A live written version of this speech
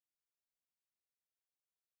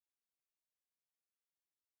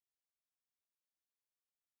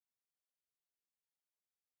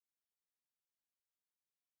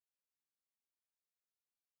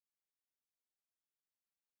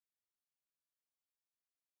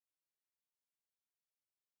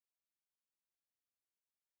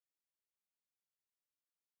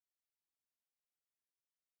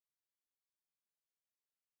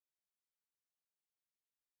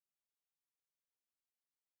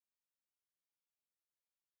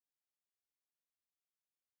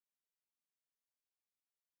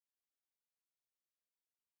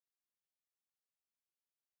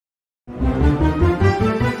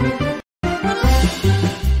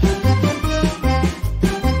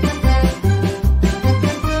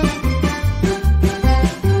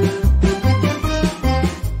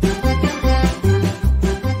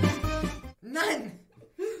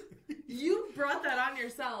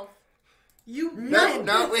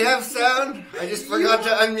No, we have sound. I just forgot to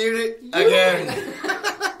unmute it again.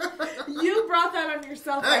 You brought that on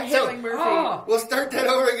yourself by hailing Murphy. Oh, we'll start that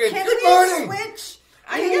over again. Good morning. Switch?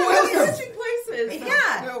 We're switching places.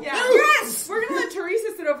 Yeah. Yes. We're going to let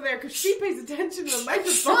Teresa sit over there because she pays attention to the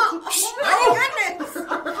microphone. Oh my goodness.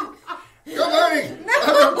 Good morning.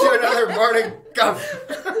 Welcome to another morning guff.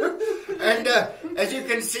 And as you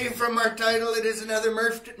can see from our title, it is another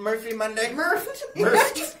Murphy Monday. Murphed.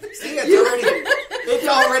 See, it's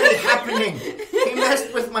already happening. He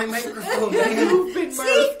messed with my microphone. You've been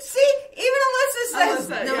murphed. See, even Alyssa says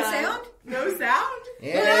no sound. No sound?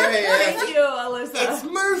 Yeah. Thank you, Alyssa. It's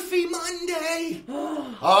Murphy Monday.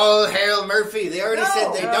 All hail Murphy. They already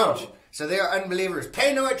said they don't. So they are unbelievers.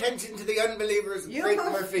 Pay no attention to the unbelievers. You Great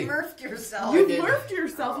Murphy. Murphed yourself. You murphed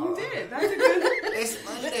yourself. You did. That's a good... It's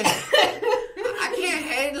Monday. I can't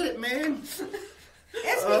handle it, man.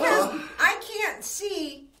 It's because I can't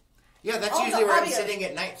see. Yeah, that's usually where I'm sitting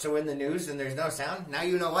at night. So in the news and there's no sound. Now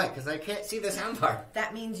you know why. Because I can't see the sound part.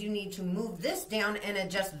 That means you need to move this down and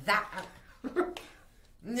adjust that up.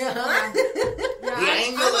 The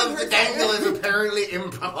angle of the dangle is apparently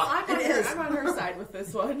improper. I'm on her side with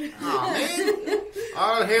this one. Oh man!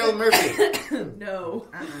 All hail Murphy. No,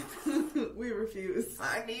 we refuse.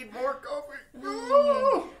 I need more coffee.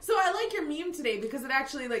 So I like your meme today because it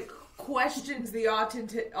actually questions the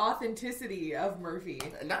authenticity of Murphy.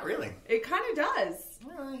 Not really. It kind of does.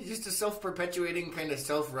 Well, it's just a self-perpetuating kind of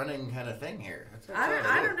self-running kind of thing here.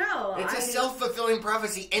 I don't know. It's a self-fulfilling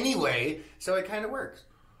prophecy anyway, so it kind of works.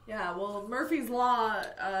 Yeah, well, Murphy's Law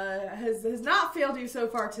has not failed you so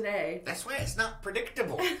far today. That's why it's not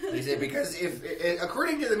predictable. You see, because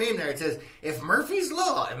according to the meme there, it says, if Murphy's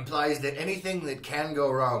Law implies that anything that can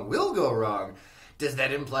go wrong will go wrong, does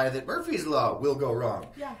that imply that Murphy's Law will go wrong?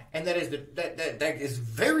 Yeah. And that is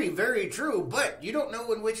very, very true, but you don't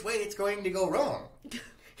know in which way it's going to go wrong.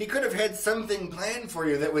 He could have had something planned for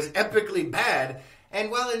you that was epically bad,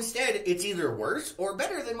 and instead it's either worse or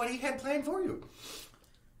better than what he had planned for you.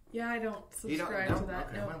 Yeah, I don't subscribe to that.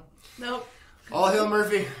 Okay, no. Nope. All hail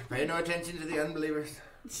Murphy. Pay no attention to the unbelievers.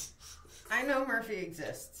 I know Murphy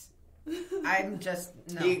exists. I'm just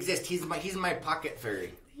no. He exists. He's my pocket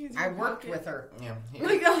fairy. I worked with her. Yeah. Oh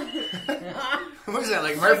my God. What was that,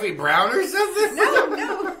 like Murphy Brown or something?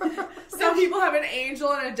 No. Some people have an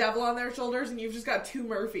angel and a devil on their shoulders, and you've just got two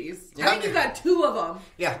Murphys. Yeah, I think you've got two of them.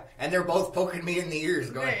 Yeah, and they're both poking me in the ears,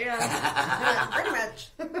 going. Yeah. Pretty much.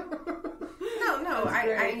 No.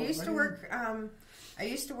 I used to work. I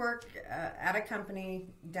used to work at a company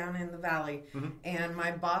down in the valley, and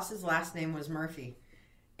my boss's last name was Murphy,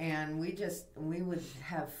 and we would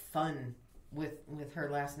have fun with her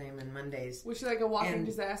last name and Mondays. Was she like a walking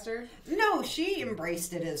disaster? No, she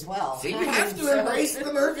embraced it as well. See, you have to embrace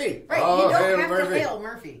the Murphy. Right, Oh, you don't have Murphy. to hail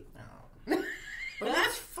Murphy. No. But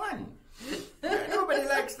that's fun. Nobody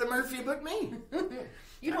likes the Murphy but me.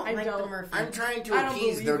 You don't like the Murphy. I'm trying to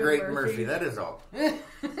appease the great Murphy, that is all.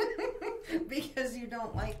 Because you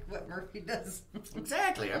don't like what Murphy does.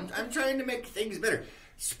 Exactly. I'm trying to make things better.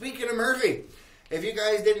 Speaking of Murphy, if you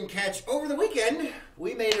guys didn't catch, over the weekend,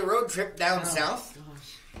 we made a road trip down south.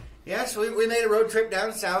 Gosh. Yes, we made a road trip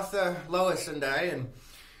down south, Lois and I, and,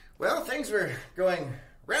 well, things were going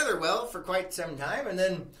rather well for quite some time, and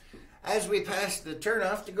then as we passed the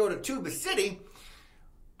turnoff to go to Tuba City,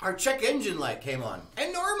 our check engine light came on.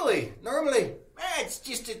 And normally, it's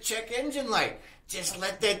just a check engine light. Just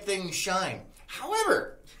let that thing shine.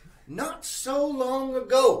 However, not so long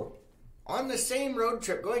ago, on the same road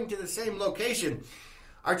trip, going to the same location,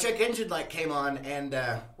 our check engine light came on and,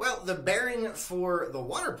 the bearing for the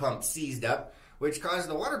water pump seized up, which caused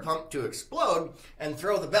the water pump to explode and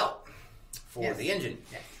throw the belt for the engine.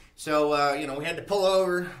 Yes. So, we had to pull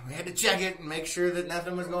over, we had to check it and make sure that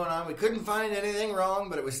nothing was going on. We couldn't find anything wrong,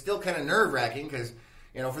 but it was still kind of nerve-wracking because,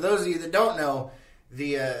 for those of you that don't know,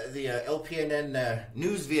 the LPNN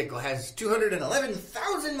news vehicle has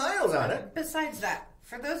 211,000 miles on it. Besides that,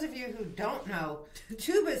 for those of you who don't know,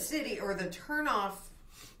 Tuba City, or the turnoff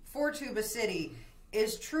for Tuba City,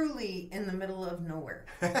 is truly in the middle of nowhere.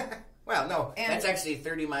 Well, no, and that's actually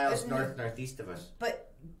 30 miles northeast of us. But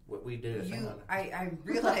what we did. I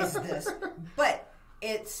realize this, but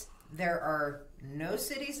there are no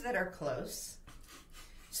cities that are close.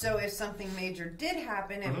 So if something major did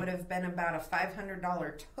happen, it would have been about a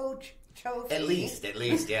 $500 tow fee. At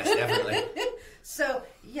least, yes, definitely. So,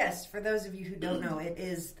 yes, for those of you who don't know,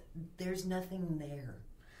 there's nothing there.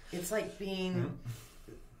 It's like being,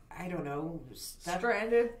 I don't know,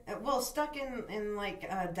 stranded. Well, stuck in like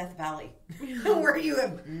Death Valley, where you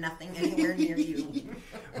have nothing anywhere near you.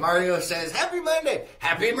 Mario says, "Happy Monday,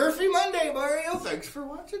 Happy Murphy Monday, Mario. Thanks for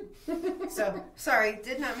watching." So sorry,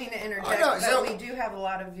 did not mean to interject, but we do have a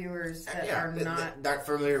lot of viewers that are not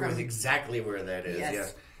familiar with exactly where that is.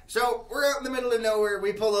 Yes. So we're out in the middle of nowhere.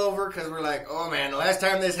 We pull over because we're like, "Oh man, the last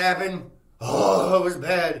time this happened, it was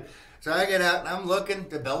bad." So I get out and I'm looking.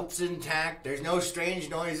 The belt's intact. There's no strange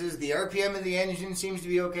noises. The RPM of the engine seems to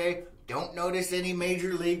be okay. Don't notice any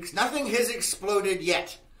major leaks. Nothing has exploded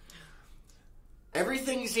yet.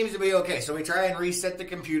 Everything seems to be okay. So we try and reset the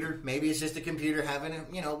computer. Maybe it's just the computer having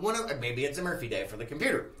maybe it's a Murphy day for the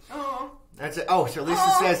computer. Oh. That's it. Oh, so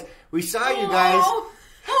Lisa says, "We saw you guys.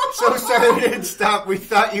 So sorry we didn't stop. We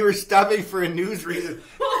thought you were stopping for a news reason."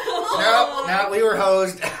 No, we were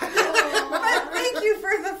hosed. Thank you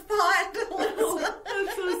for the thought.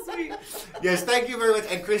 That's so sweet. Yes, thank you very much.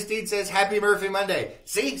 And Christine says, "Happy Murphy Monday."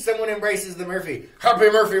 See, someone embraces the Murphy. Happy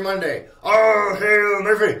Murphy Monday. Oh, hail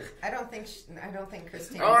Murphy. I don't think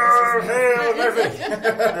Christine. Oh, hail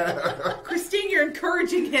Murphy. Christine, you're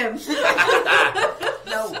encouraging him.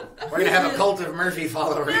 No. We're going to have a cult of Murphy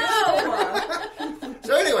followers. No.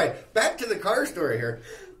 So anyway, back to the car story here.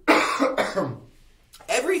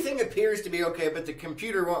 Everything appears to be okay, but the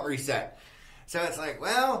computer won't reset. So it's like,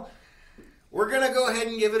 well, we're going to go ahead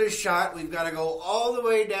and give it a shot. We've got to go all the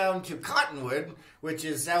way down to Cottonwood, which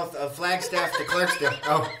is south of Flagstaff to Clarkston.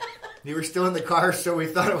 Oh, you were still in the car, so we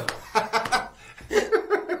thought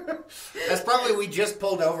that's probably we just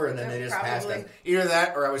pulled over and then they just passed us. Either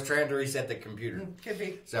that or I was trying to reset the computer. Could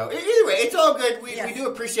be. So either way, it's all good. We do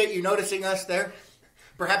appreciate you noticing us there.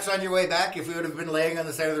 Perhaps on your way back, if we would have been laying on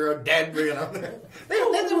the side of the road dead,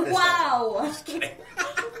 Wow. Just kidding.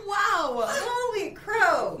 Wow. Holy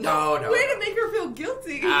crow. No. Way to make her feel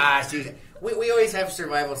guilty. We always have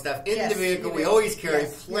survival stuff in the vehicle. We always carry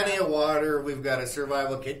plenty of water. We've got a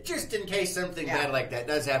survival kit just in case something bad like that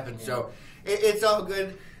does happen. Yeah. So it's all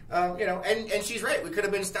good. And she's right. We could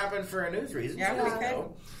have been stopping for a news reason. Yeah, we could.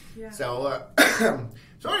 Yeah. So,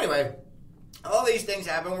 so anyway, all these things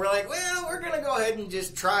happen. We're like, well, we're going to go ahead and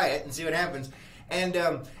just try it and see what happens. And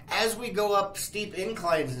as we go up steep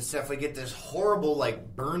inclines and stuff, we get this horrible,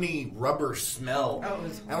 like, burny rubber smell.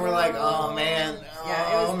 And we're like, oh, man.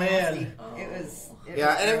 Oh, man. It was...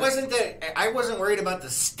 And it wasn't that... I wasn't worried about the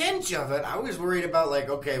stench of it. I was worried about, like,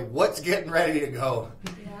 okay, what's getting ready to go?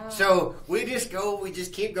 Yeah. So we just go. We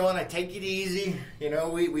just keep going. I take it easy.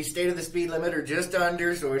 We stay to the speed limit or just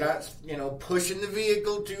under, so we're not, pushing the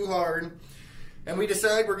vehicle too hard. And we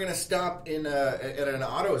decide we're going to stop at an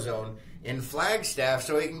AutoZone in Flagstaff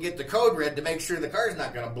so we can get the code red to make sure the car's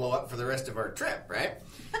not going to blow up for the rest of our trip, right?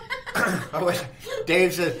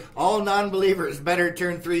 Dave says, all non-believers better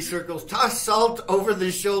turn 3 circles, toss salt over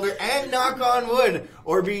the shoulder, and knock on wood,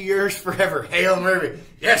 or be yours forever. Hail Murphy.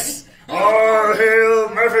 Yes! Oh,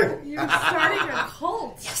 hail Murphy! You're starting a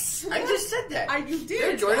cult. Yes! I just said that. You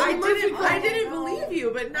did. I didn't believe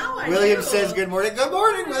you, but now I William do. says good morning. Good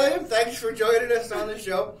morning, William. Thanks for joining us on the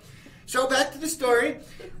show. So back to the story.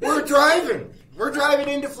 We're driving. We're driving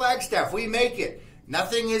into Flagstaff. We make it.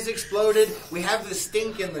 Nothing has exploded. We have the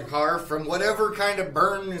stink in the car from whatever kind of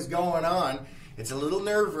burn is going on. It's a little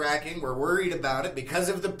nerve-wracking. We're worried about it because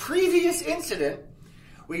of the previous incident.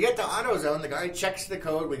 We get to AutoZone. The guy checks the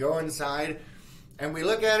code. We go inside, and we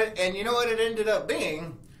look at it. And you know what it ended up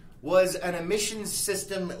being was an emissions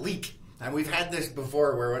system leak. And we've had this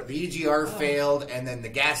before where the EGR failed, and then the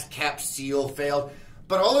gas cap seal failed.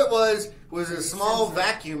 But all it was a small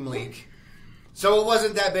vacuum leak. So it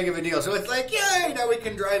wasn't that big of a deal. So it's like, yay, now we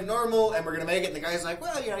can drive normal, and we're going to make it. And the guy's like,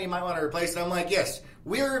 well, you might want to replace it. I'm like, yes,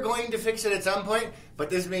 we're going to fix it at some point, but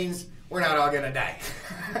this means we're not all going to die.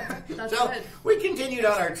 So good. We continued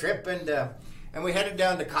on our trip, and we headed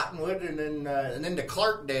down to Cottonwood and then to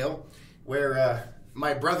Clarkdale, where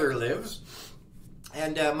my brother lives.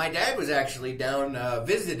 And my dad was actually down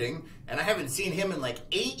visiting, and I haven't seen him in like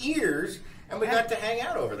 8 years, and we got to hang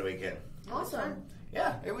out over the weekend. Awesome.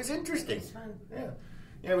 Yeah, it was interesting. It was fun.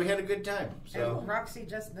 Yeah, we had a good time. So and Roxy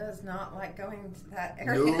just does not like going to that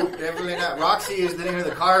area. No, definitely not. Roxy is the name of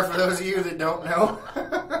the car for those of you that don't know.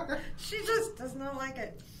 She just does not like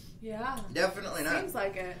it. Yeah. Definitely not. Seems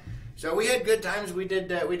like it. So we had good times. We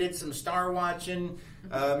did some star watching,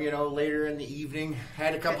 later in the evening.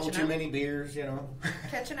 Had a couple too many beers,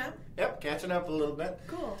 Catching up? Yep, catching up a little bit.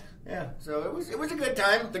 Cool. Yeah, so it was a good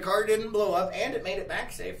time. The car didn't blow up, and it made it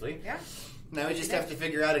back safely. Yeah. Now we just have to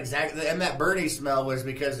figure out exactly, and that burning smell was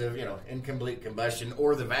because of, incomplete combustion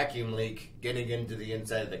or the vacuum leak getting into the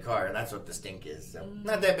inside of the car, and that's what the stink is. So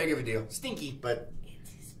not that big of a deal. Stinky, but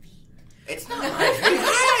it's not my feet.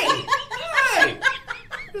 Hey!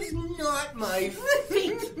 It's not my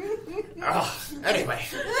feet. Oh, anyway.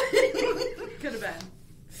 Could have been.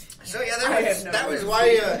 So yeah, that was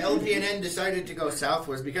why LPNN decided to go south,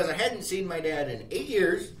 was because I hadn't seen my dad in 8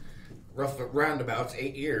 years, roundabouts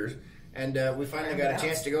 8 years. And we finally got a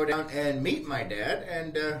chance to go down and meet my dad,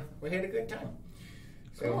 and we had a good time.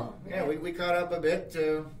 So, cool. Yeah, we caught up a bit.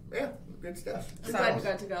 Yeah, good stuff. I'm glad you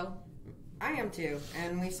got to go. I am too.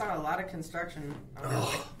 And we saw a lot of construction.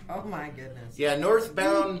 Oh my goodness. Yeah,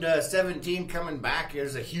 northbound 17 coming back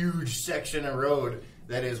is a huge section of road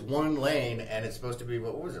that is one lane, and it's supposed to be,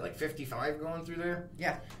 what was it, like 55 going through there?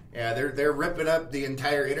 Yeah. Yeah, they're ripping up the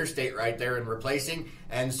entire interstate right there and replacing,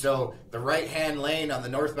 and so the right-hand lane on the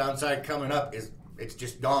northbound side coming up it's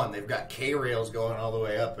just gone. They've got K-rails going all the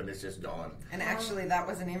way up, and it's just gone. And actually, that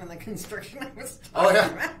wasn't even the construction I was talking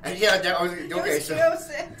about. Yeah, that was, It okay, was so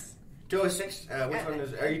 206. 206? Which one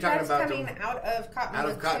is, are you talking about? That's coming out of Cottonwood. Out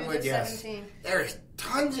of Cottonwood, yes. 17. There's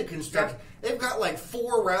tons of construction. Yeah. They've got like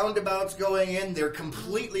 4 roundabouts going in. They're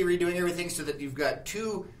completely redoing everything so that you've got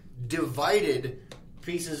 2 divided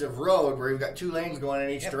pieces of road where you've got 2 lanes going in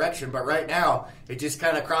each direction. But right now, it just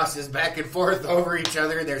kind of crosses back and forth over each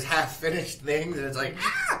other. There's half-finished things, and it's like,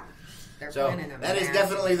 ah! So that is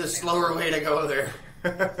definitely the slower way to go there.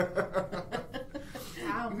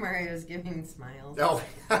 Wow. Mario's giving smiles. Oh.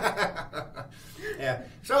 Yeah.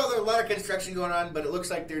 So there's a lot of construction going on, but it looks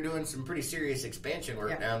like they're doing some pretty serious expansion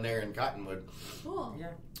work down there in Cottonwood. Cool. Yeah.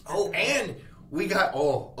 Oh, and we got,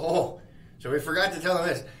 so we forgot to tell them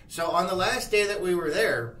this. So on the last day that we were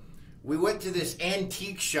there, we went to this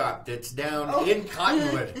antique shop that's down in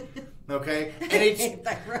Cottonwood. Okay? And it's, I hate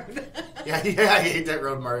that road. yeah, I hate that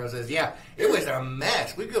road, Mario says. Yeah, it was a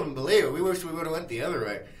mess. We couldn't believe it. We wish we would have went the other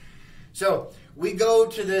way. So we go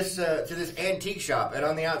to this antique shop, and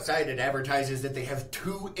on the outside it advertises that they have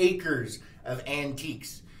 2 acres of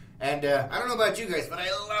antiques. And I don't know about you guys, but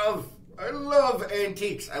I love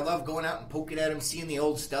antiques. I love going out and poking at them, seeing the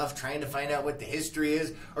old stuff, trying to find out what the history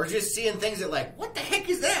is, or just seeing things that like, what the heck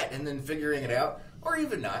is that? And then figuring it out, or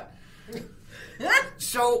even not.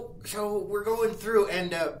 So we're going through,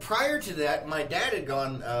 and prior to that, my dad had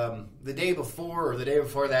gone the day before or the day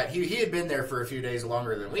before that. He had been there for a few days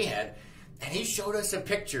longer than we had, and he showed us a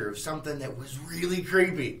picture of something that was really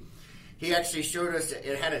creepy. He actually showed us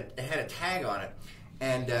it had a tag on it,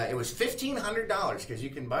 and it was $1,500 because you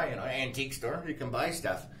can buy, an antique store, you can buy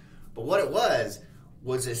stuff. But what it was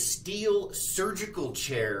a steel surgical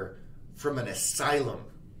chair from an asylum.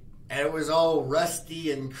 And it was all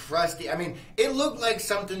rusty and crusty. I mean, it looked like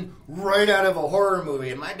something right out of a horror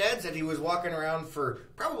movie. And my dad said he was walking around for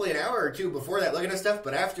probably an hour or 2 before that looking at stuff.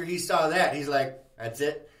 But after he saw that, he's like, that's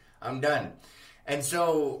it. I'm done. And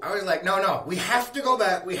so I was like, no, we have to go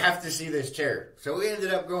back. We have to see this chair. So we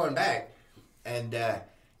ended up going back. And,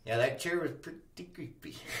 that chair was pretty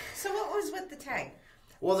creepy. So what was with the tag?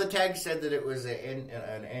 Well, the tag said that it was an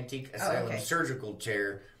antique asylum surgical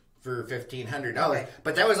chair for $1,500. Okay.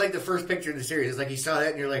 But that was like the first picture of the series. It's like you saw that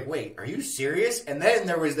and you're like, wait, are you serious? And then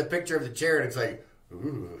there was the picture of the chair and it's like,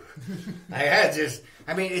 ooh.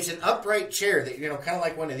 It's an upright chair that, kind of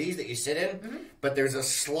like one of these that you sit in, but there's a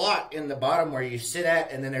slot in the bottom where you sit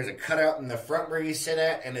at, and then there's a cutout in the front where you sit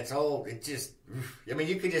at, and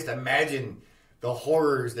you could just imagine the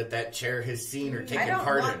horrors that chair has seen or taken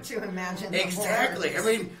part in. I don't want to imagine exactly. The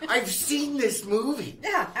horrors. I've seen this movie.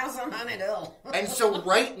 Yeah, House on Haunted Hill. And so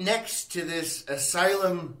right next to this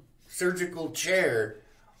asylum surgical chair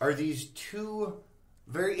are these 2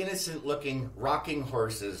 very innocent-looking rocking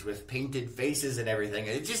horses with painted faces and everything.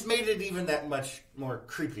 And it just made it even that much more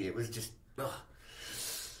creepy. It was just, ugh.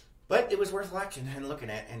 But it was worth watching and looking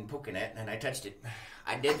at and poking at, and I touched it.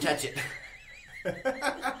 I did touch it.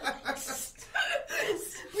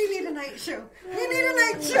 We need a night show.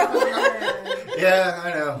 Yeah,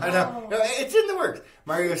 I know. No, it's in the works.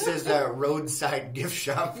 Mario says roadside gift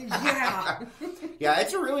shop. Yeah. Yeah,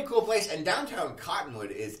 it's a really cool place, and downtown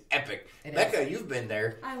Cottonwood is epic. Becca, you've been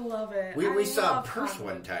there. I love it. We saw a purse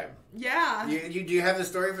one time. Yeah. Do you have the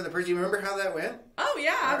story for the purse? Do you remember how that went? Oh,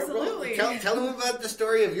 yeah, absolutely. Tell them about the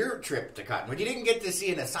story of your trip to Cottonwood. You didn't get to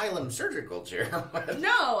see an asylum surgical chair.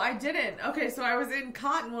 No, I didn't. Okay, so I was in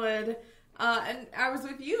Cottonwood, and I was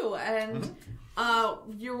with you, and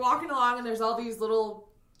you're walking along, and there's all these little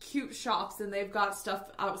cute shops, and they've got stuff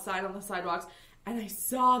outside on the sidewalks, and I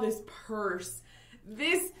saw this purse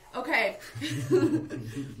Okay.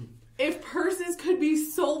 If purses could be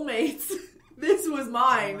soulmates, this was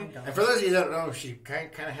mine. And for those of you that don't know, she kind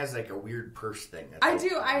of has like a weird purse thing. I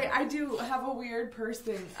do have a weird purse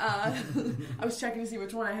thing. I was checking to see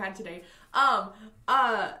which one I had today.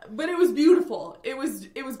 But it was beautiful. It was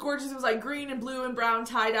gorgeous. It was like green and blue and brown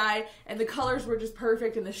tie-dye, and the colors were just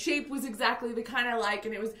perfect, and the shape was exactly the kind I like,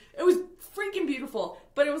 and it was freaking beautiful.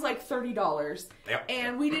 But it was like $30. Yep.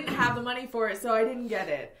 And we didn't have the money for it, so I didn't get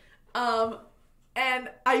it. And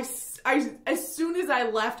as soon as I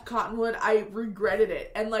left Cottonwood, I regretted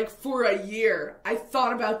it. And like for a year, I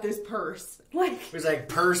thought about this purse. Like it was like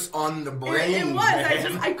purse on the brain. It was.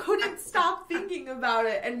 I couldn't stop thinking about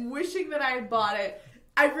it and wishing that I had bought it.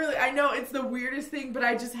 I know it's the weirdest thing, but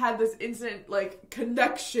I just had this instant like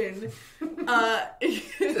connection.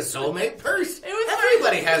 It's a soulmate purse.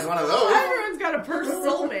 Everybody has one of those. Everyone's got a purse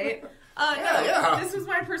soulmate. Yeah. This was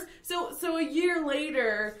my purse. So a year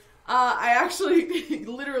later. I actually,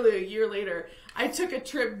 literally a year later, I took a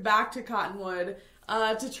trip back to Cottonwood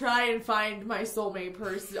to try and find my soulmate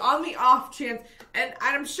purse on the off chance. And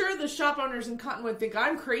I'm sure the shop owners in Cottonwood think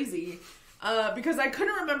I'm crazy because I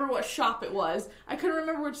couldn't remember what shop it was. I couldn't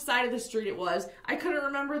remember which side of the street it was. I couldn't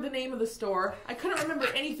remember the name of the store. I couldn't remember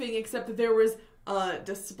anything except that there was a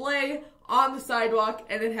display on the sidewalk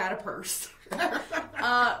and it had a purse.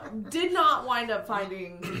 Did not wind up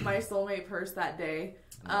finding my soulmate purse that day.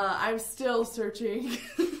 I'm still searching.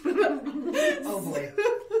 Oh boy.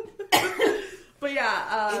 But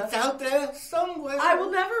yeah. It's out there somewhere. I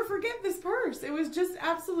will never forget this purse. It was just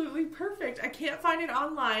absolutely perfect. I can't find it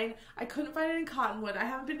online. I couldn't find it in Cottonwood. I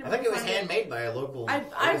haven't been able to think it was handmade by a local.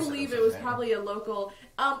 I believe it was probably a local.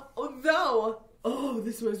 Though,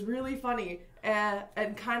 this was really funny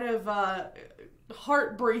and kind of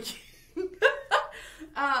heartbreaking.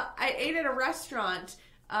 I ate at a restaurant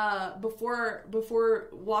before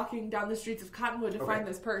walking down the streets of Cottonwood to find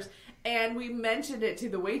this purse, and we mentioned it to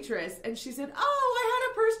the waitress, and she said, "Oh, I had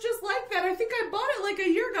a purse just like that. I think I bought it like a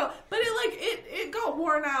year ago, but it got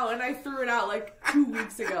worn out, and I threw it out like 2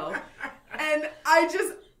 weeks ago." And I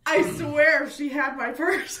swear she had my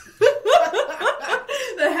purse.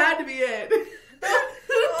 That had to be it.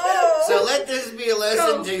 So let this be a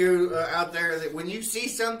lesson to you out there that when you see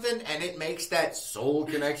something and it makes that soul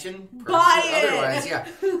connection, buy it. Otherwise,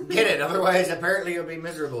 get it. Otherwise, apparently you'll be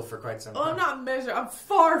miserable for quite some time. I'm not miserable. I'm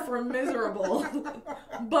far from miserable.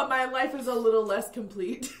 But my life is a little less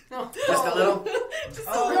complete. Just a little? Just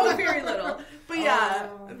a little, very little. But yeah,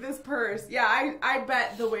 this purse. Yeah, I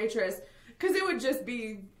bet the waitress, because it would just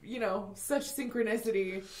be, such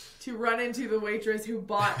synchronicity to run into the waitress who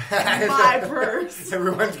bought my purse.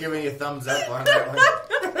 Everyone's giving you thumbs up on that one.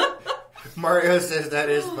 Mario says that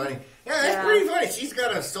is funny. Yeah, that's pretty funny. She's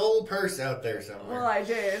got a soul purse out there somewhere. Well, I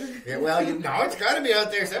did. Yeah, well, it's got to be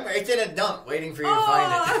out there somewhere. It's in a dump waiting for you to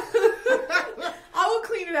find it. I will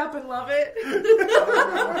clean it up and love it.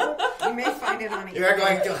 You may find it on eBay. You're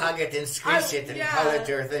going to hug it and squish it and call it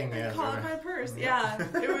your thing. Call it my purse. Yeah,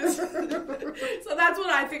 it was. So that's what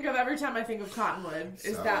I think of every time I think of Cottonwood.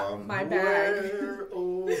 Is that my bag?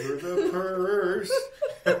 Over the purse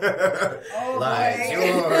lies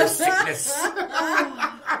your sickness.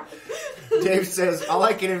 Dave says, all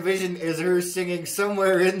I can envision is her singing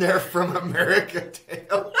Somewhere in There from America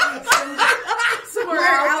Tale. Somewhere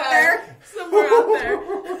out there. Somewhere out there.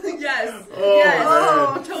 Yes.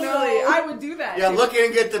 Totally. No. I would do that. Yeah,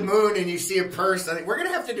 looking at the moon and you see a purse. I think we're going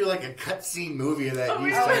to have to do like a cutscene movie of that.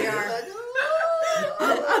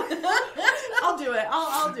 I'll do it.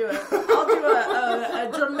 I'll do it. I'll do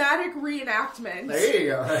a dramatic reenactment. There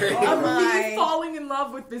you go. Of me falling in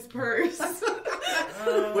love with this purse.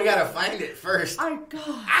 We gotta find it first.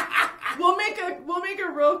 We'll make a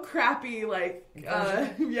real crappy yeah.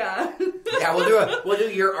 Yeah, we'll do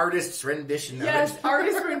your artist's rendition. Yes,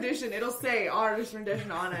 artist rendition. It'll say artist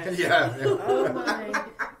rendition on it. Yeah. Oh my.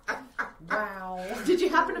 Wow. Did you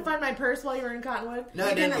happen to find my purse while you were in Cottonwood? No,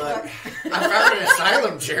 I didn't look. I found an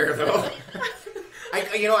asylum chair, though.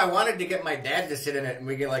 I wanted to get my dad to sit in it and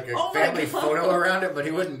we get like a family photo around it, but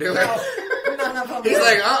he wouldn't do it. None of them. He's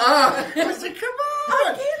like, I was like, come on.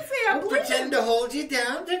 I can't say I'm pretend to hold you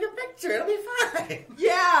down, take a picture, it'll be fine.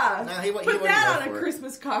 Yeah. No, he Put wouldn't that go on a for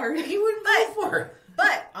Christmas card. He wouldn't go for it.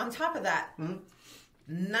 But on top of that,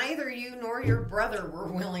 neither you nor your brother were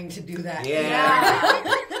willing to do that. Yeah.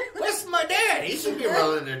 That's my dad. He should be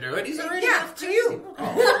willing to do it. He's already to you.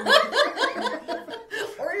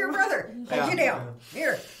 Or your brother. Hold you down.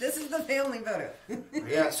 Here, this is the family photo.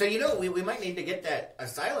 Yeah, so we might need to get that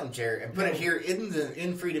asylum chair and put it here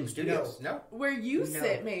in Freedom Studios. No? Where you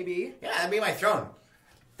sit, maybe. Yeah, that'd be my throne.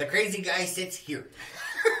 The crazy guy sits here.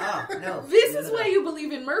 Oh, no. This is why you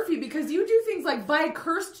believe in Murphy, because you do things like buy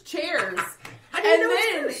cursed chairs. How do you know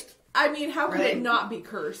it's cursed? I mean, how could Really? it not be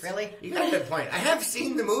cursed? Really? You got a good point. I have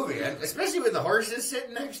seen the movie, especially with the horses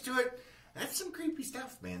sitting next to it. That's some creepy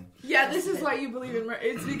stuff, man. Yeah, this is why you believe in Murphy.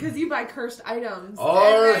 It's because you buy cursed items.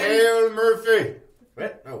 All hail Murphy!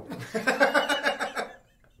 What? Oh.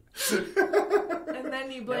 And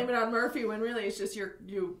then you blame it on Murphy when really it's just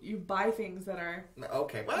you buy things that are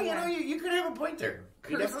Okay. Well, you know, you could have a point there.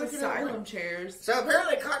 You cursed definitely could have a asylum point. chairs. So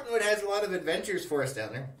apparently Cottonwood has a lot of adventures for us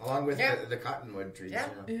down there, along with Yeah. the cottonwood trees. Yeah.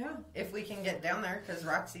 You know. Yeah. If we can get down there, because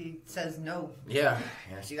Roxy says no. Yeah.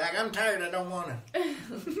 She's like, I'm tired. I don't want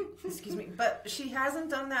to. Excuse me. But she hasn't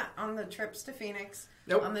done that on the trips to Phoenix.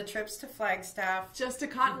 Nope. On the trips to Flagstaff. Just to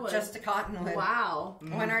Cottonwood. Just to Cottonwood. Wow.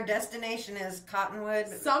 When our destination is Cottonwood.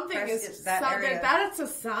 Something Prescott, is that something area. that's a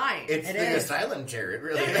sign. It's It the is. asylum chair. It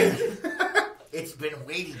really is. It's been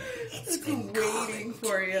waiting. It's been waiting calling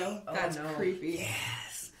for you. That's no. creepy.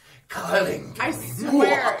 Yes. Calling to I me.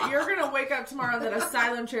 swear, you're gonna wake up tomorrow and that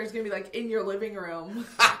asylum chair is gonna be like in your living room.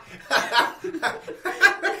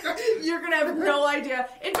 You're gonna have no idea.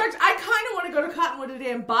 In fact, I kind of want to go to Cottonwood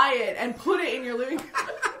today and buy it and put it in your living room.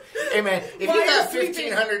 Hey man, if Why you are got you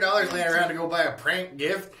sleeping? $1,500 laying around to go buy a prank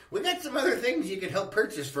gift, we got some other things you could help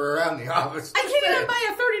purchase for around the office. I can't even buy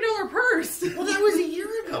a $30 purse. Well, that was a year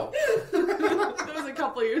ago. That was a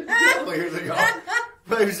couple years ago. A couple years ago.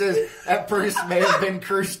 But he says that purse may have been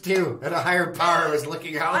cursed too, that a higher power was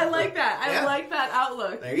looking out. I like that. I Yeah. like that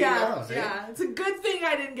outlook. There you yeah, go, see? yeah. It's a good thing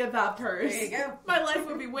I didn't get that purse. There you go. My life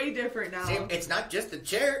would be way different now. See, it's not just the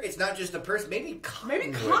chair, it's not just the purse, maybe Cottonwood.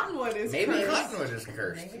 Maybe Cottonwood is Maybe cursed. Cottonwood is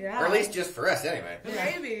cursed. Yeah. Or at least just for us anyway.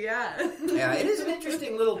 Maybe, yeah. Yeah, it is an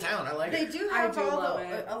interesting little town. I like They it. do I have do love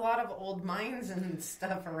it. a lot of old mines and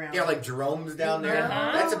stuff around. Yeah, like Jerome's down there.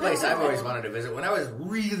 Uh-huh. That's a place I've always wanted to visit. When I was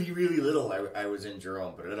really, really little, I was in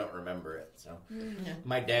Jerome, but I don't remember it. So,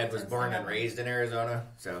 my dad was born and raised in Arizona,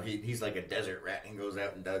 so he's like a desert rat and goes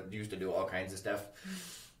out and used to do all kinds of stuff.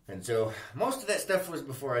 And so most of that stuff was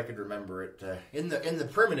before I could remember it in the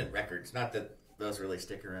permanent records. Not that those really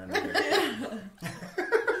stick around either.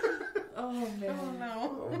 Oh, man. Oh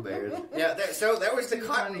no. Oh man. Yeah. So that was the Too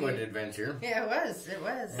Cottonwood funny. adventure. Yeah, it was. It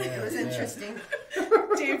was. It was Yeah. interesting.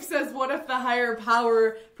 Dave says, what if the higher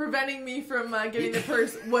power preventing me from getting the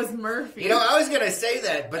purse was Murphy? You know, I was gonna say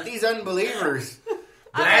that, but these unbelievers,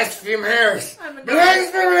 blasphemers, I'm a-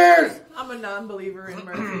 blasphemers. I'm a non-believer in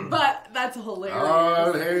Murphy, but that's hilarious.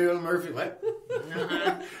 Oh, hail Murphy! What?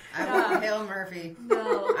 I won't hail Murphy.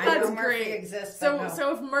 No, I that's know Murphy great. exists.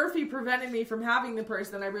 So if Murphy prevented me from having the purse,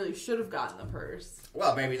 then I really should have gotten the purse.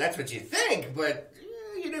 Well, maybe that's what you think, but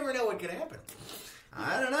you never know what could happen.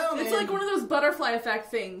 I don't know, man. It's like one of those butterfly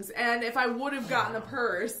effect things, and if I would have gotten the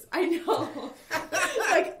purse, I know,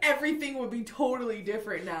 like everything would be totally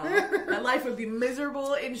different now. My life would be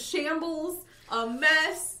miserable, in shambles, a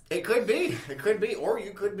mess. It could be. It could be. Or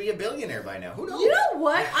you could be a billionaire by now. Who knows? You know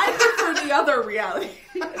what? I prefer the other reality.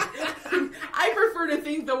 I prefer to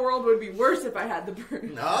think the world would be worse if I had the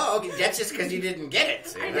purse. No, okay, that's just because you didn't get it.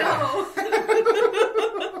 See? I know.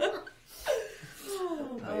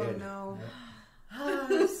 Oh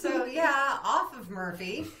no. So yeah, off of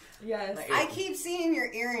Murphy. Yes. I keep seeing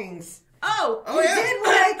your earrings. Oh, Oh, You yeah. did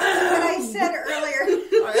what I said earlier.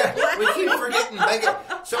 Oh, yeah. We keep forgetting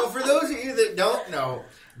Becca. So for those of you that don't know,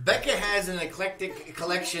 Becca has an eclectic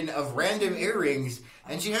collection of random earrings,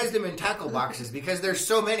 and she has them in tackle boxes because there's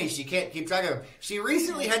so many she can't keep track of them. She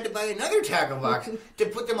recently had to buy another tackle box to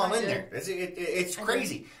put them all in there. It's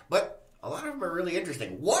crazy. But a lot of them are really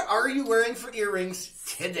interesting. What are you wearing for earrings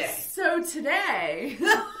today? so today,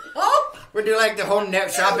 We're doing like the whole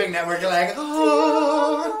net shopping network. Like,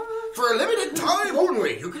 oh, for a limited time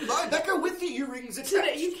only, you can buy Becca with the earrings attached.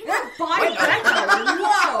 today you cannot buy Becca.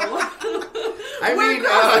 Whoa. I mean,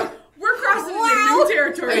 We're crossing into new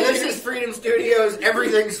territory. hey, this is Freedom Studios.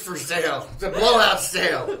 Everything's for sale. It's a blowout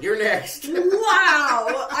sale. You're next.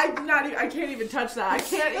 Wow. I can't even touch that. I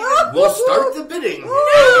can't even. We'll start the bidding.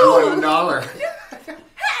 $1.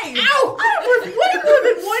 Hey! Ow! I'm worth way more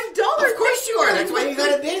than $1. Of course you are. That's why you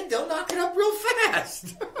got to bid. They'll knock it up real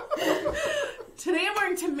fast. Today I'm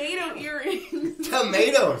wearing tomato earrings.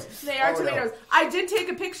 Tomatoes. They are Oh, tomatoes. no. I did take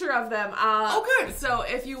a picture of them. Oh, good. So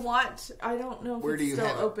if you want, I don't know if Where it's do you still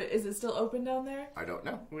have it? open. Is it still open down there? I don't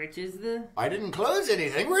know. Which is the I didn't close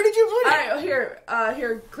anything. Where did you put it? All right,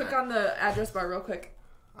 here. Click on the address bar real quick.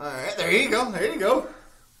 All right, there you go. There you go.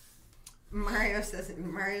 Mario says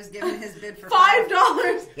Mario's giving his bid for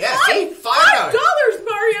 $5. Yeah, see? $5. $5,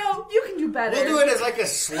 Mario. You can do better. We'll do it as like a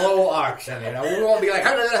slow auction, you know. We won't be like,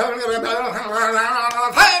 don't.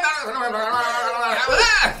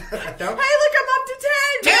 Hey, look, I'm up to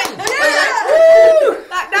 10.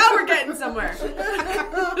 Now we're getting somewhere.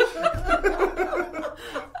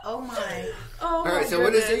 Oh my. Oh, All right, so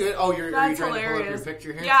what is it? Oh, are you trying to pull up your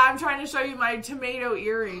picture here? Yeah, I'm trying to show you my tomato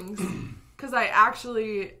earrings. Because I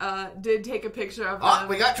actually did take a picture of them. Oh,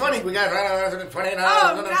 we got 20. We got $20. Oh, nice. $20.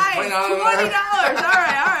 All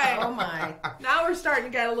right. Oh my. Now we're starting to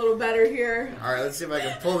get a little better here. All right, let's see if I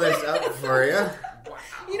can pull this up for you.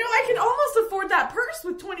 You know, I can almost afford that purse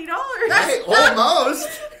with $20. Hey,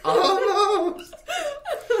 almost. Almost.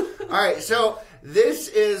 All right, so this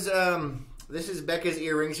is Becca's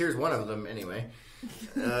earrings. Here's one of them, anyway.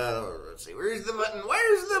 Let's see. Where's the button?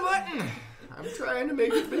 Where's the button? I'm trying to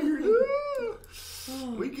make it bigger.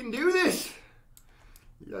 We can do this.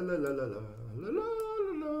 La la la la la la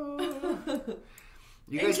la.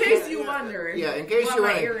 In case you wonder. Yeah, in case you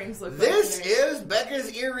wonder. Earrings look this like is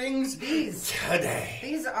Becca's earrings today.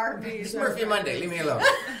 These are It's Murphy Monday. Leave me alone.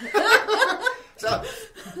 So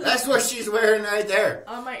that's what she's wearing right there.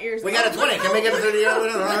 On my ears. We got a 20. Can we get a 30?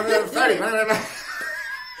 30.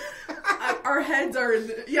 Our heads are in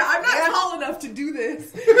the... Yeah, I'm not tall enough to do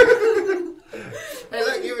this. Hey,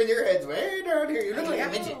 look, even your head's way down here. You look like a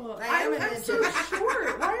midget. I'm so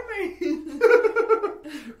short. Why am I...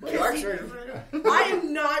 You are short. I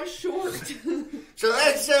am not short. So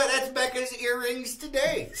that's Becca's earrings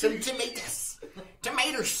today. Some tomatoes.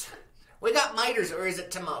 Tomatoes. We got miters, or is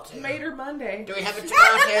it tomato? Mater Monday. Do we have a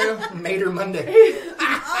tomato? Mater Monday. It's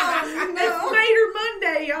Mater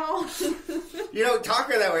Monday, y'all. You know,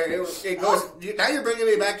 talking that way, it goes... Now you're bringing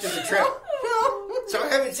me back to the trip. So I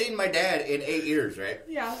haven't seen my dad in 8 years, right?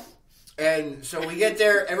 Yeah. And so we get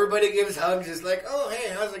there, everybody gives hugs. It's like, oh, hey,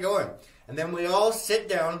 how's it going? And then we all sit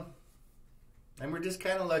down, and we're just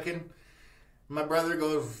kind of looking. My brother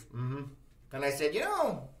goes, mm-hmm. And I said, you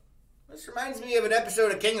know, this reminds me of an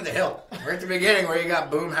episode of King of the Hill. We're at the beginning where you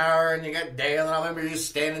got Boomhauer and you got Dale, and I remember just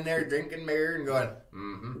standing there drinking beer and going,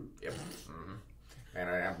 mm-hmm, yep, mm-hmm. And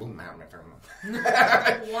I have Boomhauer.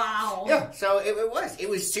 Wow. Yeah, so it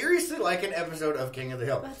was seriously like an episode of King of the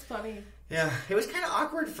Hill. That's funny. Yeah, it was kind of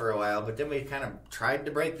awkward for a while, but then we kind of tried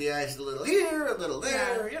to break the ice a little here, a little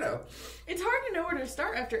there, you know. It's hard to know where to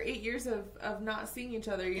start after 8 years of not seeing each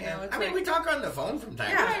other, you know. It's we talk on the phone from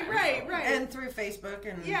time to time. Right. And through Facebook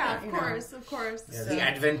and... Yeah, of course. Yeah, the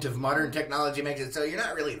advent of modern technology makes it so you're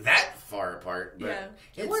not really that far apart, but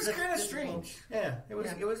it was kind of strange. Yeah, it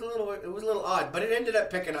was a little odd, but it ended up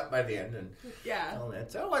picking up by the end, and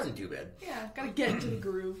so it wasn't too bad. Yeah, gotta get into the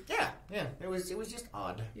groove. Yeah, it was just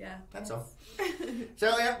odd. Yeah, that's all.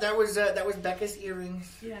 So that was Becca's earrings.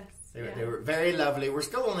 Yes. They were very lovely. We're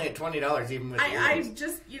still only at $20 even with the earrings. I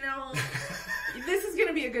just, this is going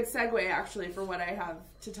to be a good segue, actually, for what I have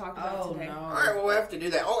to talk about today. No. All right, well, we'll have to do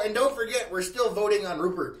that. Oh, and don't forget, we're still voting on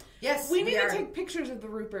Rupert. Yes, we need to take pictures of the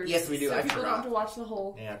Ruperts. Yes, we do. So I people forgot. don't have to watch the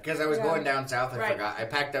whole... Yeah, because I was going down south. I forgot. I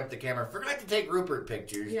packed up the camera. Forgot to take Rupert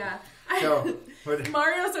pictures. Yeah. So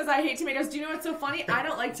Mario says, I hate tomatoes. Do you know what's so funny? I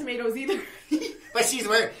don't like tomatoes either. But she's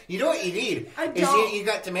wearing... You know what you need? I don't. You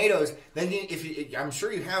got tomatoes. Then I'm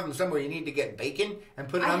sure you have them somewhere. You need to get bacon and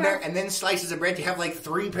put it on there. And then slices of bread. You have like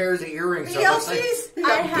 3 pairs of earrings. BLTs? You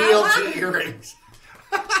got BLT earrings.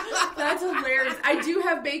 That's hilarious. I do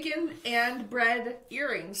have bacon and bread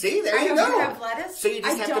earrings. See, there you go. Do you have lettuce? So you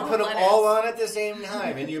just have to put them all on at the same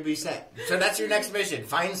time, and you'll be set. So that's your next mission.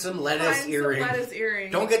 Find some lettuce earrings.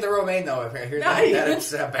 Don't get the romaine, though. If I hear that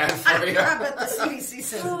it's bad for you. But the CDC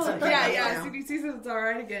says it's okay. Yeah, CDC says it's all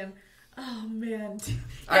right again. Oh, man.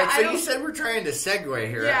 All right, so you said we're trying to segue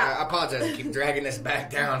here. Yeah. I apologize. I keep dragging this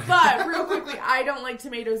back down. But, real quickly, I don't like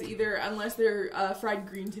tomatoes either unless they're fried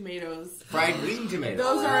green tomatoes. Fried green tomatoes?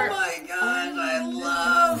 Those are... Oh, my gosh. I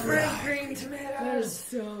love fried green tomatoes.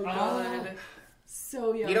 They're so good.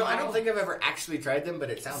 So yummy. I don't think I've ever actually tried them, but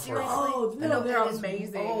it sounds horrible. Oh, no, they're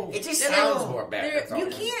amazing. It just sounds more bad. You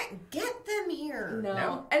can't get them here.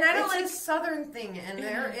 No. And I don't like... It's a southern thing, and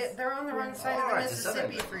they're on the wrong side of the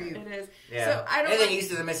Mississippi for you. It is. Yeah. So I don't Anything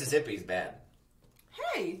east of the Mississippi is bad.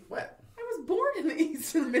 Hey. What? I was born in the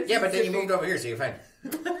east of the Mississippi. Yeah, but then you moved over here, so you're fine.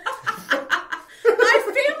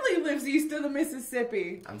 My family lives east of the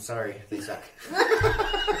Mississippi. I'm sorry. They suck.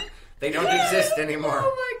 They don't exist anymore.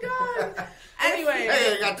 Oh, my God. Anyway.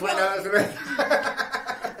 Hey, I got $20.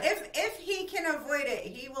 If he can avoid it,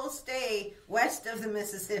 he will stay west of the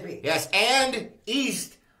Mississippi. Yes, and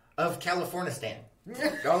east of Californistan.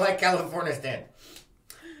 Don't like Californistan.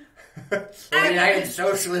 Or the United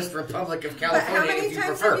Socialist Republic of California, How many if you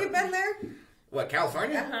times prefer. have you been there? What,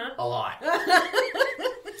 California? Uh-huh. A lot.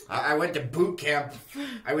 I went to boot camp.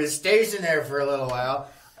 I was stationed there for a little while.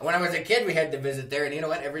 When I was a kid, we had to visit there, and you know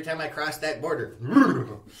what? Every time I crossed that border...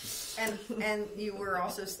 And you were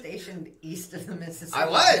also stationed east of the Mississippi. I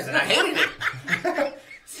was, and I hated it.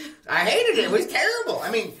 I hated it. It was terrible. I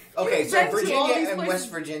mean, okay, so Virginia and West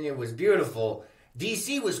Virginia was beautiful.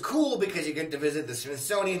 D.C. was cool because you get to visit the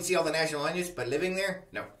Smithsonian, see all the national monuments, but living there,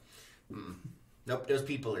 no. Nope, those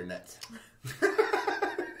people are nuts.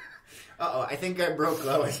 Uh-oh, I think I broke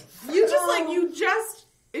Lois. You just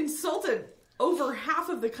insulted over half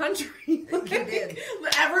of the country. You did.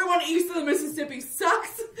 Everyone east of the Mississippi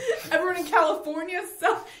sucks. Everyone in California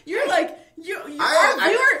sucks. You're like,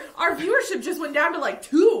 our viewership just went down to like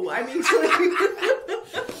 2. I mean,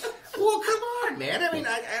 well, come on, man. I mean,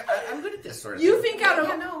 I'm good at this sort of you thing. think out of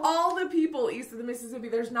all the people east of the Mississippi,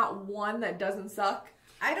 there's not one that doesn't suck?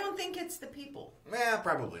 I don't think it's the people. Well,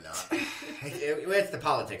 probably not. It's the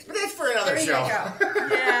politics. But that's for another There you show.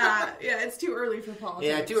 go. Yeah, it's too early for politics.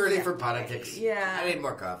 Yeah, too early for politics. Yeah. I need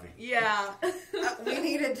more coffee. Yeah. We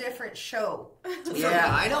need a different show.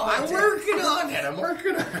 Yeah, I know. I'm working on it.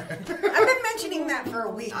 I've been mentioning that for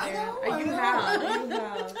a week. I know. You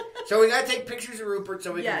have. So we got to take pictures of Rupert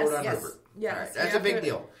so we can vote on Rupert. Yes. All right, that's a big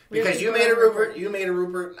deal. We have Because to you vote made a on Rupert, you made a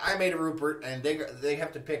Rupert, I made a Rupert, and they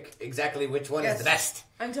have to pick exactly which one is the best.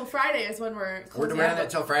 Until Friday is when we're We're doing that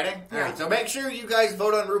until Friday? All right, so make sure you guys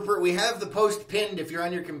vote on Rupert. We have the post pinned if you're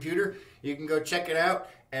on your computer. You can go check it out.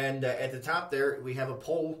 And at the top there, we have a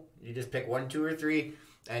poll. You just pick 1, 2, or 3,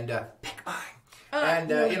 and pick mine.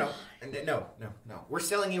 No. We're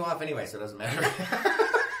selling you off anyway, so it doesn't matter.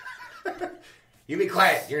 You be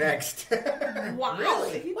quiet. You're next. Wow.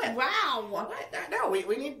 Really? What? Wow. What? No, we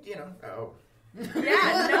need, Oh.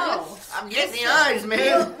 Yeah, no. I'm getting the eyes,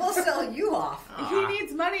 man. We'll sell you off. He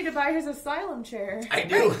needs money to buy his asylum chair. I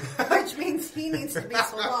do. Which means he needs to be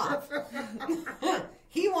sold off.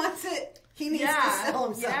 He wants it. He needs to sell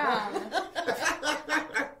himself. Yeah.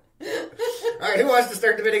 All right, who wants to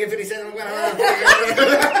start debating at 50 cents?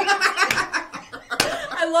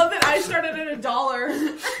 I love that I started at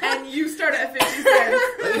 $1 and you start at 50 cents.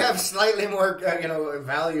 You have slightly more,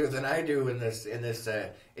 value than I do in this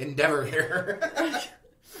endeavor here.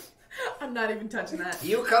 I'm not even touching that.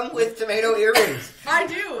 You come with tomato earrings. I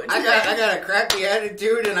do. I got a crappy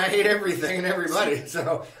attitude and I hate everything and everybody.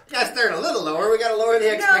 So we got to start a little lower. We got to lower the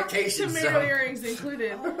expectations. Tomato earrings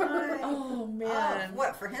included. Oh man.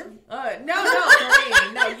 What, for him? No, for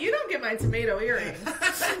me. No, you don't get my tomato earrings.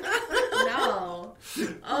 No.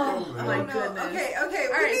 Oh my goodness. Okay. All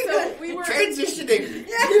right, so we were transitioning.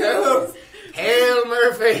 Hail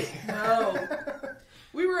Murphy. No.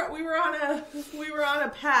 We were on a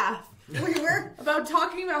path. We were about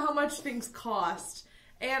talking about how much things cost.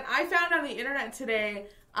 And I found on the internet today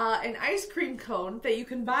an ice cream cone that you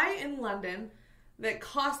can buy in London that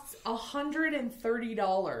costs $130.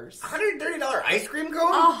 $130 ice cream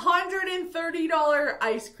cone? $130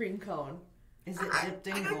 ice cream cone. Is it dipped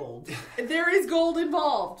in gold? There is gold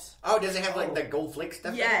involved. Oh, does it have like the gold flake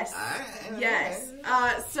stuff? Yes. Yes.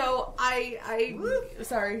 So I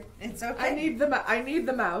sorry. It's okay. I need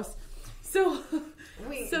the mouse. So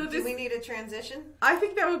do we need a transition? I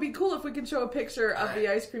think that would be cool if we could show a picture of the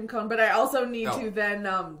ice cream cone, but I also need to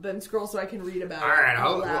then scroll so I can read about it.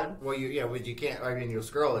 All right, you can't. I mean, you'll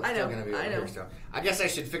scroll. It's still going to be over here. So I guess I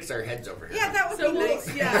should fix our heads over here. Yeah, that would be nice.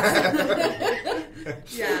 Yeah.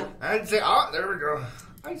 Yeah. I'd say, there we go.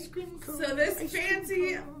 Ice cream cone. So this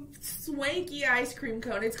fancy, swanky ice cream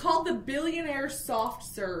cone. It's called the Billionaire Soft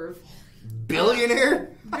Serve.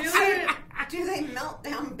 Billionaire? Do they melt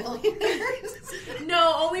down billionaires?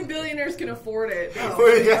 No, only billionaires can afford it. Oh,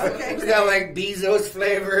 okay. They got like Bezos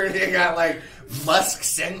flavor. They got like musk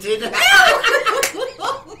scented.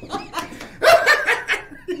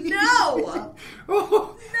 No.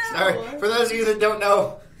 Sorry. For those of you that don't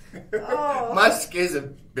know, Musk is a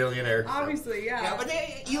billionaire. Obviously, yeah. But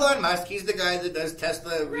Elon Musk, he's the guy that does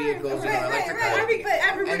Tesla vehicles and electric cars. I think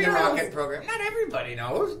everybody and the knows. rocket program. Not everybody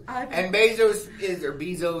knows. And Bezos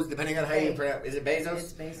Bezos, depending on how you pronounce it. Is it Bezos?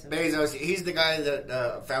 It's Bezos. Bezos. He's the guy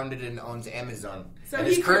that founded and owns Amazon. So and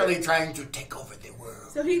is currently trying to take over the world.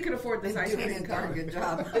 So he could afford this ice Doing cream a darn cone. good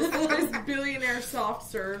job. This billionaire soft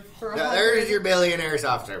serve for There's your billionaire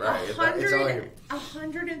soft serve. Right. It's all here.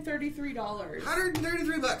 $133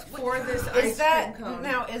 $133 for this Is ice that cream cone.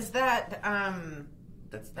 now? Is that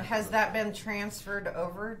That's has that been transferred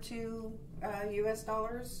over to U.S.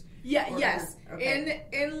 dollars? Yeah. Or- Yes. okay.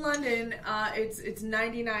 In London, it's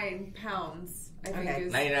 99 pounds. I think Okay.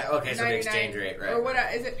 is 99. Okay, so the 99 exchange rate, right? Or what?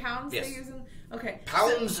 Is it pounds Yes. they use? Okay.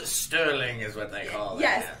 Pounds sterling is what they call it.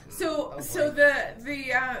 Yes. Yeah. So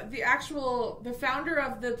the founder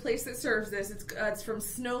of the place that serves this, it's from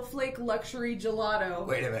Snowflake Luxury Gelato.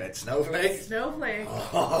 Wait a minute, Snowflake? Snowflake.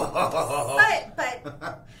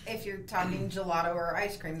 But if you're talking gelato or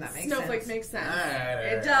ice cream, that makes Snowflake sense. makes sense. Alright.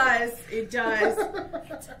 It does. It does.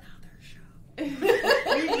 It's another show. you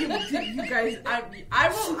guys, I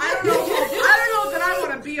don't know that I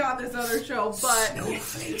want to be on this other show, but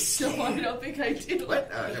so I don't think I do.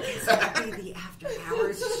 What? It'll be the after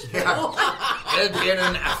hours show. Yeah.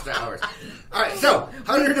 LPNN after hours. All right, so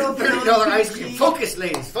 $130 ice cream. Focus,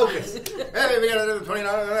 ladies, focus. Hey, we got another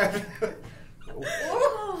 $20.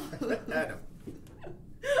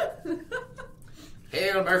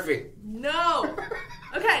 Hail Murphy. No.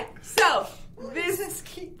 Okay, so this is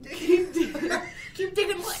keep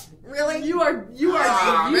digging what? Really? You are digging.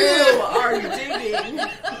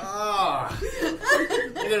 Oh,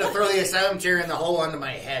 I'm gonna throw the asylum chair in the hole under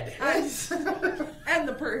my head. And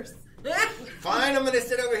the purse. Fine, I'm gonna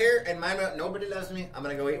sit over here and mind out. Nobody loves me. I'm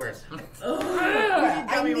gonna go eat worms.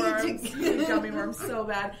 Gummy worms. Gummy worms so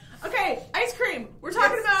bad. Okay, ice cream. We're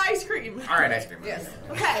talking about ice cream. All right, ice cream. Yes.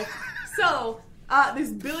 Okay, so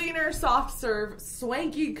this billionaire soft serve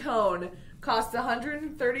swanky cone costs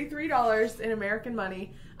 $133 in American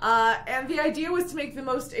money. And the idea was to make the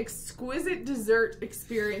most exquisite dessert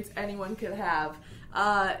experience anyone could have.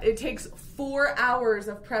 It takes 4 hours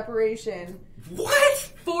of preparation. What?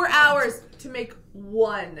 4 hours to make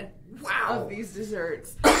one Wow. of these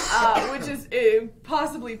desserts, which is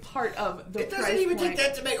possibly part of the It doesn't price even point. take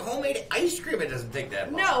that to make homemade ice cream. It doesn't take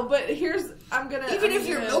that long. No, but here's Even if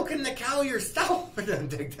you're milking the cow yourself, it doesn't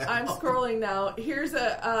take that I'm long. scrolling now. Here's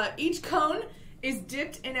each cone is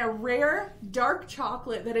dipped in a rare dark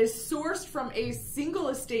chocolate that is sourced from a single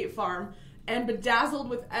estate farm and bedazzled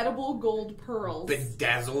with edible gold pearls.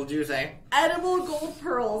 Bedazzled, you say? Edible gold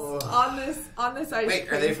pearls on this ice Wait,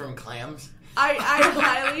 cream. are they from clams? I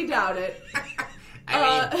highly doubt it.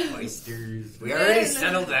 I mean, oysters. We already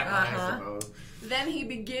settled that one, I suppose. Then he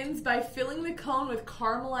begins by filling the cone with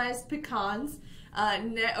caramelized pecans.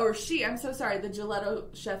 I'm so sorry. The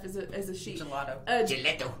gelato chef is a she. Gelato.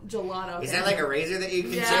 Gelato. Is that like a razor that you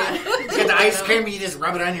can Yeah. shave? You get the ice cream and you just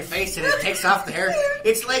rub it on your face and it takes off the hair.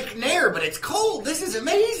 It's like Nair, but it's cold. This is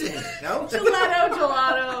amazing. No?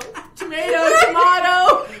 Gelato.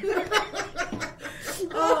 Tomato.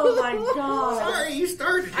 Oh my god. Sorry, you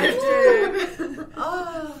started I it. did.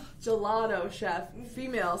 Gelato chef,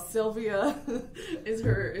 female. Sylvia is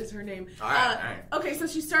her name. All right. Okay, so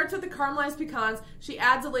she starts with the caramelized pecans. She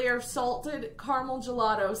adds a layer of salted caramel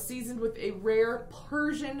gelato seasoned with a rare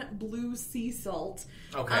Persian blue sea salt.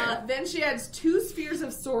 Okay. Then she adds 2 spheres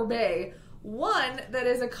of sorbet. One that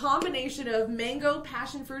is a combination of mango,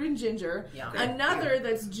 passion fruit, and ginger. Yeah. Another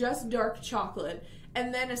that's just dark chocolate.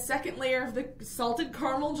 And then a second layer of the salted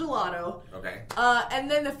caramel gelato. Okay. And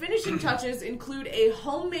then the finishing touches include a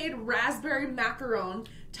homemade raspberry macaron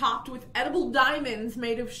topped with edible diamonds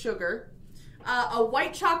made of sugar, a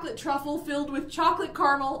white chocolate truffle filled with chocolate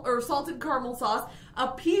caramel or salted caramel sauce, a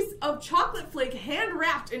piece of chocolate flake hand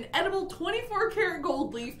wrapped in edible 24-karat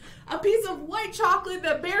gold leaf, a piece of white chocolate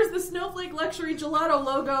that bears the Snowflake Luxury Gelato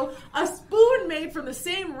logo, a spoon made from the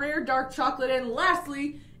same rare dark chocolate, and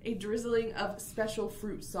lastly, a drizzling of special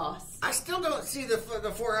fruit sauce. I still don't see the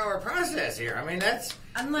 4-hour process here. I mean, that's,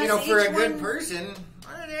 Unless for a each good one- person,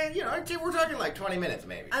 we're talking like 20 minutes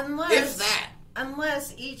maybe. Unless, if that.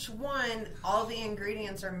 Unless each one, all the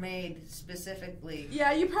ingredients are made specifically.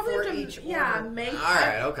 Yeah, you probably For have to each order. make. All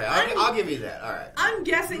right, okay. I'll give you that. All right. I'm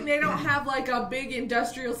guessing they don't have like a big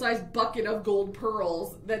industrial-sized bucket of gold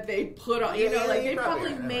pearls that they put on. They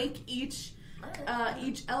probably make each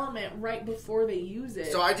element right before they use it.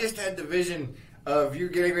 So I just had the vision of you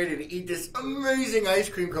getting ready to eat this amazing ice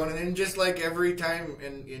cream cone, and then just like every time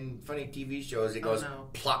in funny TV shows, it goes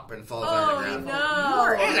plop and falls on the ground.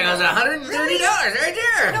 No! Hey, that was $130 right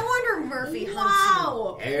there. No wonder Murphy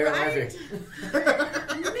Wow! Hey, Right?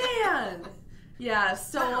 Man! Yeah,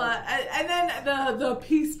 so, and then the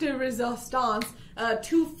piece de resistance,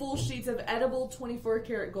 2 full sheets of edible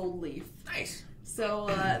 24-karat gold leaf. Nice. So,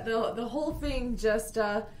 the whole thing just,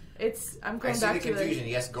 I'm I going see back the to confusion.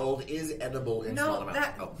 Yes, gold is edible in small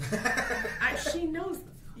amounts. she knows.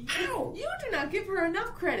 You do not give her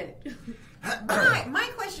enough credit. My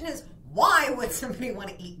question is, why would somebody want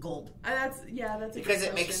to eat gold? That's a good Because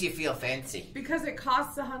it makes question. you feel fancy. Because it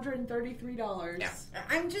costs $133. Yeah.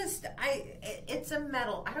 It's a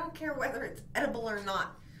metal. I don't care whether it's edible or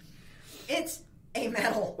not. It's a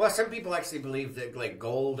metal. Well, some people actually believe that like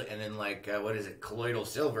gold and then like what is it, colloidal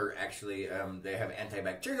silver actually they have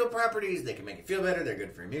antibacterial properties. They can make you feel better. They're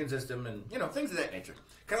good for your immune system and things of that nature.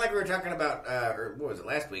 Kind of like we were talking about, or what was it,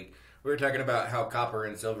 last week? We were talking about how copper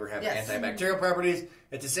and silver have antibacterial properties.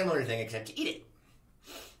 It's a similar thing except you eat it,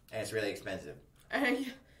 and it's really expensive.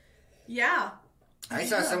 Yeah. I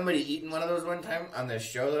saw somebody eating one of those one time on this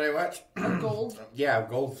show that I watched. Gold? Yeah,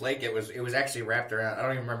 gold flake. It was actually wrapped around. I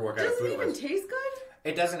don't even remember what kind of food it was. Doesn't it even taste good?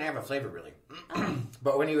 It doesn't have a flavor really.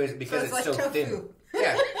 But when he was, because it's like so tofu. thin.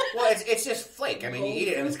 Yeah. Well, it's just flake. I mean, you eat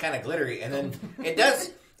it and it's kind of glittery, and then it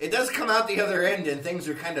does come out the other end, and things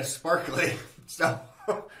are kind of sparkly. So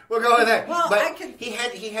we'll go with that. Well, but he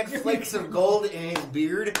had flakes of gold in his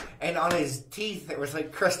beard and on his teeth that was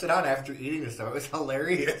like crusted on after eating this. So it was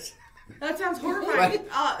hilarious. That sounds horrifying.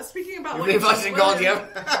 Speaking about You'll be flushing gold,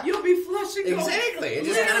 yeah. You'll be flushing gold. Exactly. It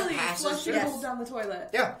just kind of Literally passes flushing through. gold down the toilet.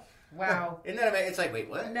 Yeah. Wow. Isn't that amazing? It's like, wait,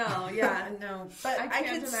 what? No, yeah. No, but I I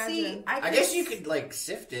can't could imagine. see. I guess you could like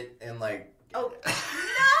sift it and like. Oh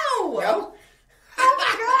no! No? Oh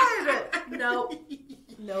my god!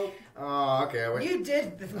 Nope. Oh, okay. You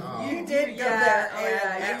did. Oh. You did go Yeah, there. oh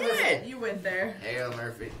yeah, and you did. You went there. Hail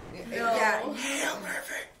Murphy. No. Yeah, Hail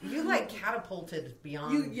Murphy. you like catapulted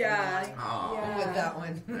beyond. You, yeah. Oh. Yeah. With that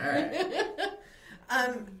one. All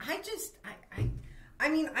right. I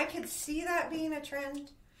mean, I could see that being a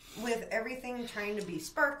trend with everything trying to be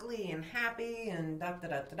sparkly and happy and da da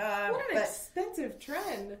da da da. What an expensive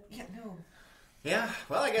trend. Yeah, no. Yeah.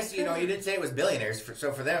 Well, I guess you did say it was billionaires,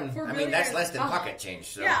 so for them, For I mean that's billionaires, less than pocket change.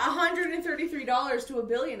 So. Yeah, $133 to a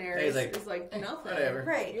billionaire He's is like nothing. whatever.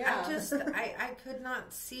 Right. Yeah. I could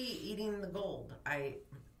not see eating the gold.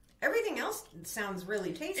 Everything else sounds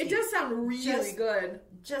really tasty. It does sound really good.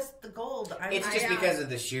 Just the gold. It's just because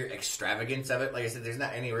of the sheer extravagance of it. Like I said, there's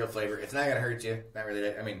not any real flavor. It's not going to hurt you. Not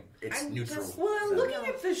really. I mean, it's neutral. Well, I'm so. looking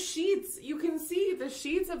at the sheets. You can see the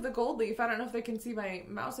sheets of the gold leaf. I don't know if they can see my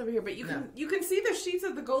mouse over here, but you can see the sheets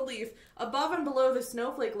of the gold leaf above and below the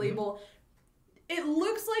snowflake label. It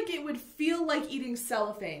looks like it would feel like eating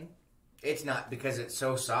cellophane. It's not, because it's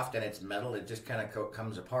so soft and it's metal. It just kind of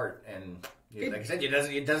comes apart, and like I said,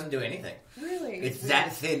 it doesn't do anything. Really, it's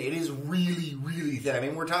that thin. It is really, really thin. I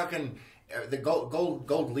mean, we're talking the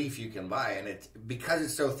gold leaf you can buy, and it's because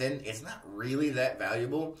it's so thin. It's not really that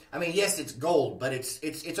valuable. I mean, yes, it's gold, but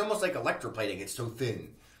it's almost like electroplating. It's so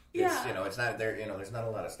thin. Yeah, it's not there. There's not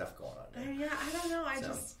a lot of stuff going on there. Yeah, I don't know.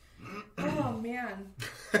 Oh man,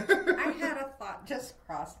 I had a thought just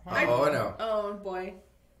crossed my. Oh no. Oh boy.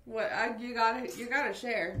 What you gotta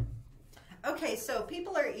share. Okay, so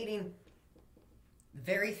people are eating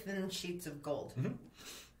very thin sheets of gold,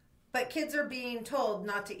 but kids are being told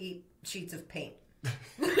not to eat sheets of paint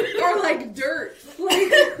or like dirt.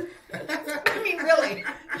 Like, I mean, really,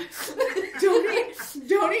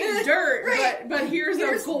 don't eat dirt. Right. But here's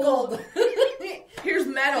a gold. Here's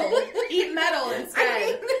metal. Eat metal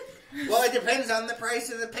instead. Well, it depends on the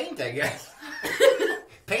price of the paint, I guess.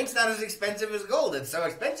 Paint's not as expensive as gold. It's so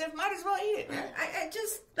expensive, might as well eat it.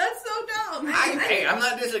 That's so dumb. Hey, I'm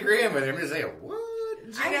not disagreeing with him. I'm just saying, what?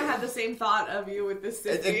 Gina had the same thought of you with the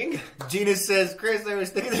sifting. Gina says, Chris, I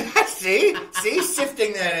was thinking that. See,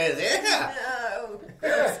 sifting that is. Yeah.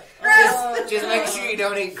 No. Just make sure you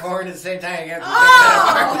don't eat corn at the same time. You have to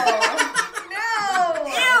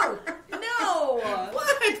No.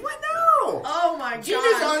 What? No. Oh my god.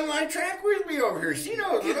 Gina's on my track with me over here. She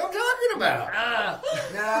knows what I'm talking about.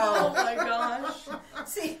 Oh my gosh.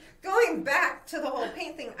 See, going back to the whole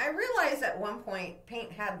paint thing, I realized at one point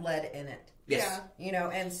paint had lead in it. Yes. Yeah.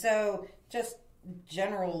 And so just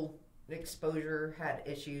general exposure had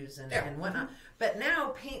issues and whatnot. But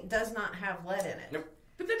now paint does not have lead in it. Nope.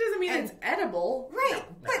 But that doesn't mean it's edible. Right. No.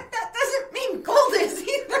 But that doesn't mean gold is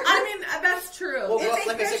either. I mean, that's true. Well, It's a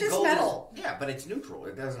like I said, precious gold metal. Yeah, but it's neutral.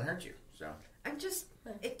 It doesn't hurt you. So I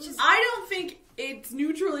don't think it's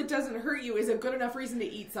neutral, it doesn't hurt you is a good enough reason to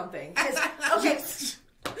eat something. Okay.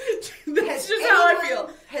 That's just how I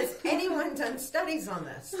feel. Has anyone done studies on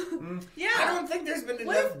this? Yeah. I don't think there's been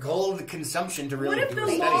enough gold consumption to really do a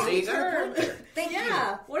study.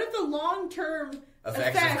 What if the long-term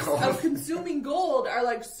effects of consuming gold are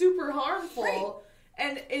like super harmful? Right.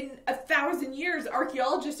 And in 1,000 years,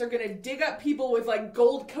 archaeologists are going to dig up people with like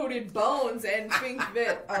gold-coated bones and think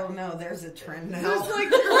that. Oh no, there's a trend now. There's like,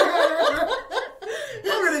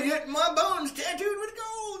 I'm gonna get my bones tattooed with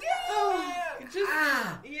gold.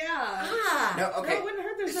 Yeah. No, okay. No, it wouldn't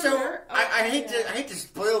hurt. There's no So hurt. I hate to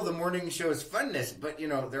spoil the morning show's funness, but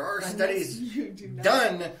there are studies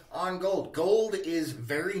done on gold. Gold is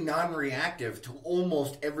very non-reactive to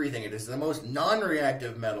almost everything. It is the most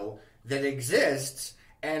non-reactive metal that exists,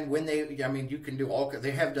 And when you can do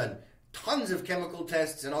they have done tons of chemical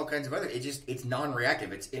tests and all kinds of other, it's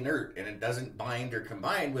non-reactive, it's inert, and it doesn't bind or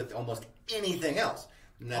combine with almost anything else.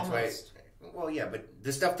 And that's why, well, yeah, but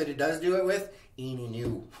the stuff that it does do it with, eeny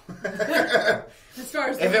new. As far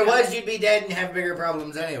as if it was, you'd be dead and have bigger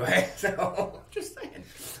problems anyway. So, just saying.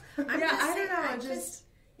 I don't know,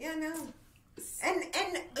 yeah, no. And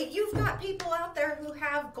you've got people out there who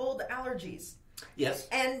have gold allergies. Yes.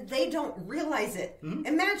 And they don't realize it. Mm-hmm.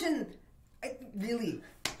 Imagine, really.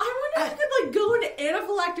 I wonder if you could go into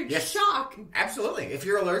anaphylactic shock. Absolutely. If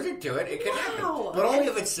you're allergic to it, it can happen. But only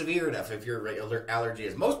if it's severe enough, if your allergy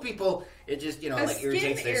is. Most people, it just, like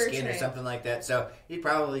irritates their skin or something like that. So you'd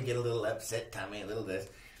probably get a little upset tummy, a little this.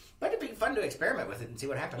 But it'd be fun to experiment with it and see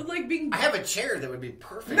what happens. I have a chair that would be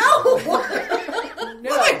perfect. No!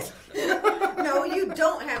 What? No, you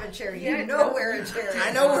don't have a chair. You know where a chair is.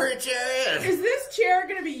 I know where a chair is. Is this chair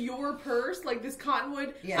going to be your purse? Like this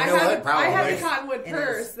cottonwood? Yeah. I have a cottonwood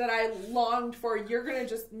purse that I longed for. You're going to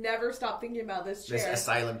just never stop thinking about this chair. This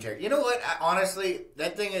asylum chair. You know what? Honestly,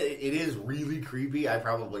 that thing, it is really creepy. I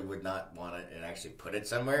probably would not want it and actually put it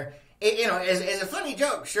somewhere. As a funny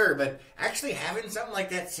joke, sure, but actually having something like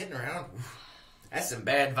that sitting around, that's some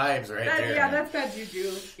bad vibes right there. Yeah, that's bad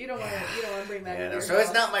juju. You don't want to bring that in. So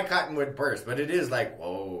it's not my cottonwood purse, but it is like,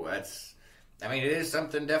 whoa, it is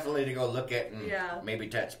something definitely to go look at and maybe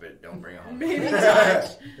touch, but don't bring it home. Maybe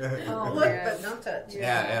touch. Look, but don't touch.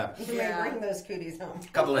 Yeah. You may bring those cooties home. A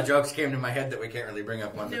couple of jokes came to my head that we can't really bring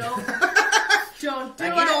up one. No. Don't do it.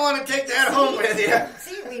 You don't want to take that home with you.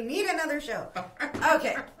 See, we need another show.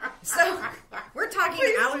 Okay, so we're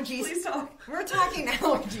talking allergies. Please talk. We're talking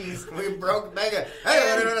allergies. We broke Mega.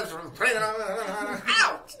 Ow!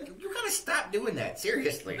 You gotta stop doing that.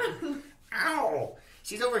 Seriously. Ow!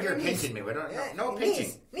 She's over here pinching me. No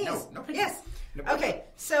pinching. Knees. No pinching. Yes. Okay,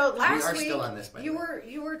 so last week still on this, you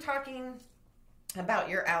were talking about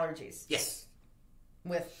your allergies. Yes.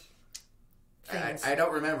 With things. I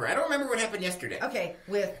don't remember. I don't remember what happened yesterday. Okay,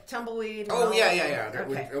 with tumbleweed. Oh, yeah.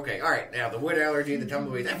 Okay, all right. Now, the wood allergy, the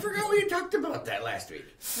tumbleweed. I forgot we talked about that last week.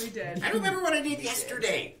 We did. I don't remember what I did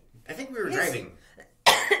yesterday. I think we were driving.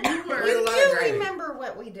 You do remember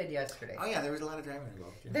what we did yesterday. Oh, yeah, there was a lot of driving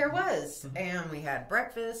involved. Yeah. There was. And we had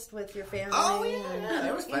breakfast with your family. Oh, yeah.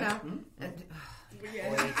 That was fun.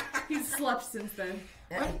 He's slept since then.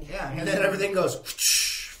 Yeah, and then everything goes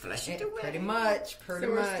flush it away. Pretty much.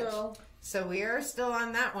 So we are still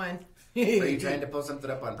on that one. Are you trying to pull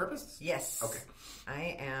something up on purpose? Yes. Okay.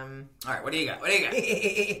 I am. All right, what do you got? What is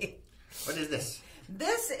this?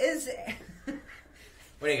 This is...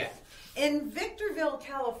 What do you got? In Victorville,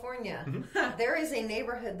 California, there is a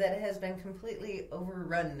neighborhood that has been completely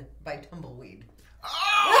overrun by tumbleweed.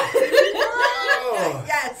 Oh!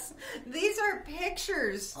 Yes. These are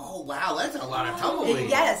pictures. Oh, wow. That's a lot of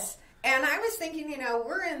tumbleweed. Yes. And I was thinking,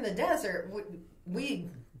 we're in the desert. We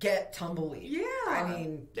get tumbleweed. Yeah. I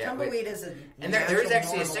mean, tumbleweed is a and there is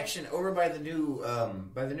actually a section over by the new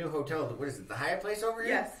hotel. What is it? The Hyatt place over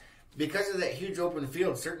here? Yes. Because of that huge open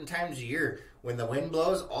field, certain times a year, when the wind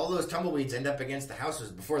blows, all those tumbleweeds end up against the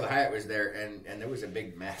houses before the Hyatt was there, and there was a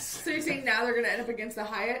big mess. So you're saying now they're going to end up against the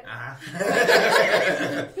Hyatt?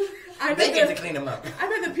 They get to clean them up. I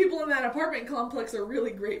bet the people in that apartment complex are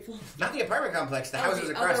really grateful. Not the apartment complex, the houses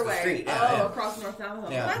across the street. Across North Navajo.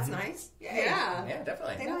 Yeah. Well, that's nice. Yeah,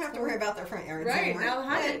 definitely. They don't have to worry about their front yards right, anymore. Now the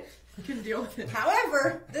Hyatt can deal with it.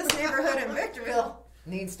 However, this neighborhood in Victorville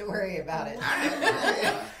needs to worry about it.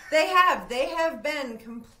 They have been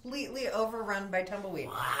completely overrun by tumbleweed.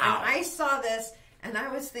 Wow. And I saw this and I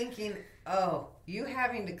was thinking, you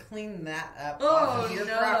having to clean that up off of your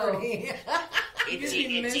property. You'd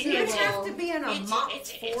have to be in a Mach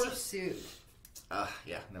 4 suit.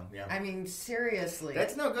 Yeah. I mean, seriously.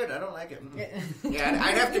 That's no good. I don't like it. Yeah,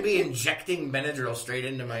 I'd have to be injecting Benadryl straight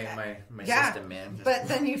into my system, man. But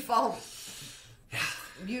then you fall...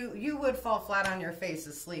 You would fall flat on your face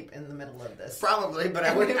asleep in the middle of this. Probably, but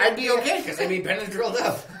I'd be okay because I'd be Benadrylled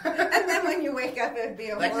up. And then when you wake up, it'd be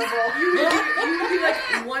a horrible... You would be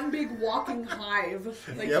like one big walking hive.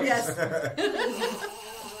 Like, yep. Yes.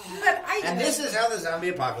 And this is how the zombie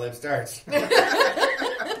apocalypse starts. By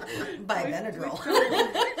Benadryl.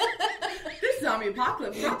 This zombie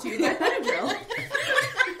apocalypse brought to you by Benadryl.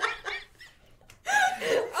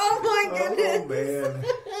 Oh my goodness. Oh man.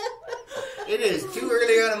 It is too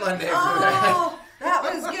early on a Monday for that. That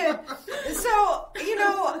was good. So,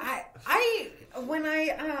 when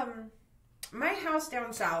my house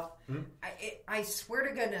down south, I swear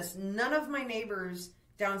to goodness, none of my neighbors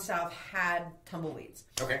down south had tumbleweeds.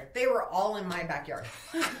 Okay. They were all in my backyard.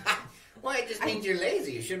 Well, it just means you're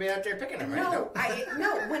lazy. You should be out there picking them, right?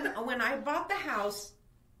 No. When I bought the house,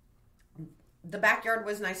 the backyard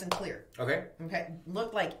was nice and clear. Okay. Okay.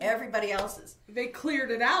 Looked like everybody else's. They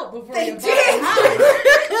cleared it out before They you bought did. the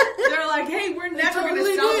house. They're like, hey, we're never going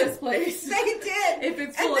totally to sell did. this place. They did. If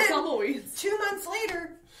it's And full of then tumbleweeds. 2 months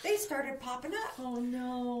later, they started popping up. Oh,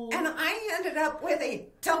 no. And I ended up with a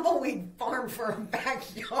tumbleweed farm for a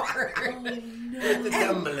backyard. Oh, no. The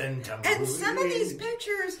tumbling tumbleweed. And some of these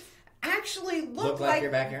pictures actually look like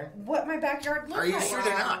your backyard? what my backyard looked Are you like. sure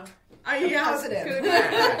they're not? Yeah, Positive.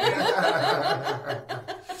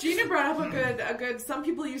 Gina brought up a good. Some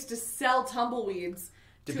people used to sell tumbleweeds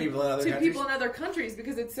To people in other countries? people in other countries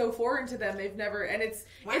because it's so foreign to them. They've never, and it's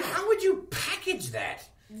How would you package that?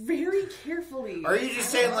 very carefully. Or are you just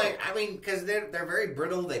saying because they're very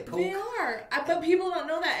brittle, they poke? They are, but people don't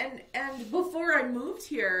know that. And before I moved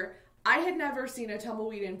here, I had never seen a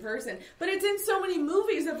tumbleweed in person, but it's in so many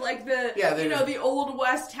movies of like the old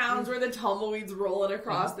West towns where the tumbleweeds rolling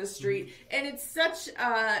across the street, and it's such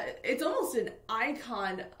it's almost an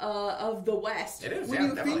icon of the West. It is, when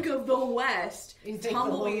you think of the West, You think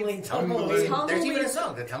tumbleweeds. Tumbleweed. There's even a Tumbleweeds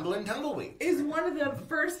song, The Tumbling Tumbleweed. is one of the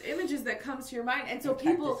first images that comes to your mind, and so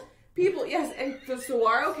people, yes, and the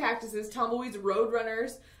saguaro cactuses, tumbleweeds,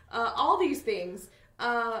 roadrunners, all these things.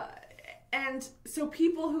 And so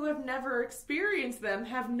people who have never experienced them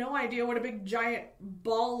have no idea what a big giant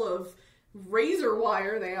ball of razor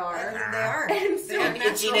wire they are. They are. And so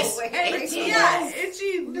itchiness.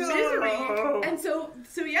 itchy misery. And so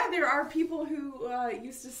yeah, there are people who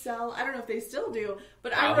used to sell. I don't know if they still do,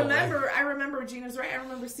 but Probably. I remember Gina's right. I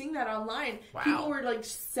remember seeing that online. Wow. People were like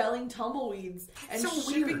selling tumbleweeds and so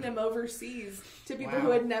shipping weird. them overseas to people Wow. who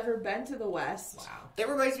had never been to the West. Wow. That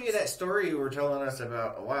reminds me of that story you were telling us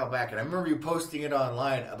about a while back, and I remember you posting it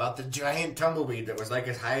online about the giant tumbleweed that was like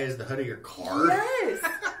as high as the hood of your car. Yes,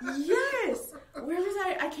 yes. Where was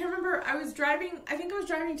I? I can't remember. I think I was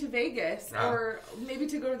driving to Vegas, or maybe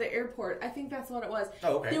to go to the airport. I think that's what it was.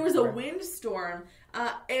 Oh, okay. There was a windstorm,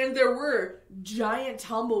 and there were giant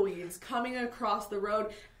tumbleweeds coming across the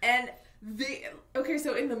road, and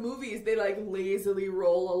so in the movies they like lazily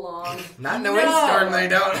roll along. Not in a windstorm, they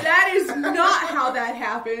don't. That is not how that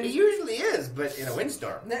happens. It usually is, but in a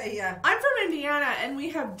windstorm. Yeah. I'm from Indiana, and we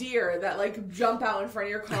have deer that like jump out in front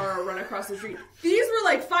of your car or run across the street. These were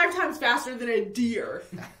like 5 times faster than a deer.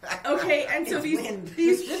 Okay, and so these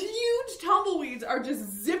huge tumbleweeds are just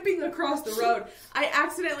zipping across the road. I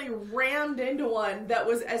accidentally rammed into one that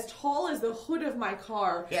was as tall as the hood of my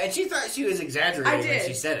car. Yeah, and she thought she was exaggerating I did. when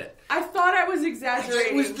she said it. I thought I was It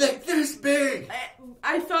exaggerating. was like this big.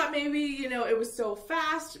 I thought maybe, it was so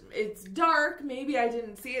fast, it's dark, maybe I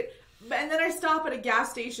didn't see it. And then I stop at a gas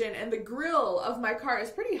station, and the grill of my car is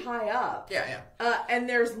pretty high up. Yeah, yeah. And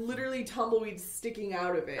there's literally tumbleweeds sticking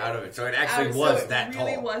out of it. So it actually was that tall.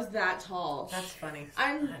 It really was that tall. That's funny.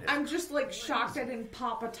 I'm just like shocked I didn't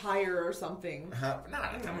pop a tire or something.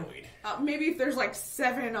 Not a tumbleweed. Maybe if there's like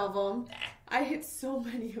 7 of them. I hit so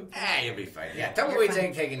many of them. You'll be fine. Yeah, tumbleweeds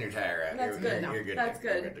ain't taking your tire out. That's good. You're good. That's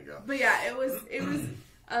You're good. good to go. But yeah, it was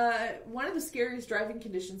one of the scariest driving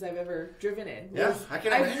conditions I've ever driven in. Yeah, I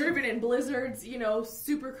can I've imagine. driven in blizzards,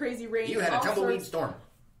 super crazy rain. You had a all tumbleweed sorts. storm.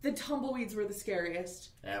 The tumbleweeds were the scariest.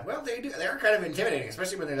 Yeah, well, they're kind of intimidating,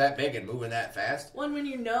 especially when they're that big and moving that fast. When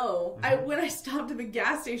you know, when I stopped at the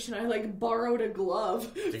gas station, I like borrowed a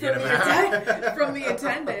glove from get 'em out. from the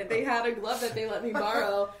attendant. They had a glove that they let me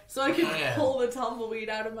borrow, so I could Man. pull the tumbleweed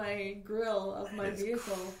out of my grill of my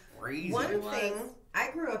vehicle. Crazy. One thing, I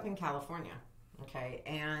grew up in California, okay,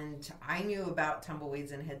 and I knew about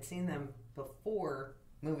tumbleweeds and had seen them before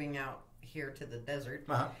moving out here to the desert.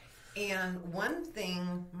 Uh-huh. And one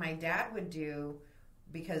thing my dad would do,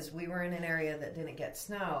 because we were in an area that didn't get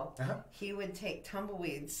snow, he would take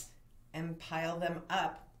tumbleweeds and pile them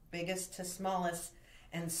up, biggest to smallest,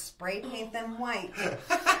 and spray paint them white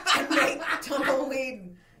and make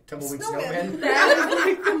tumbleweed snowmen. That is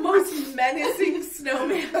like the most menacing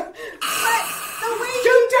snowman. But the way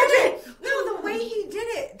Don't touch it! No, the way he did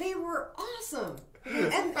it, they were awesome.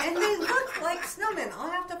 And they look like snowmen. I'll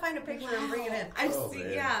have to find a picture and bring it in. I Oh, see,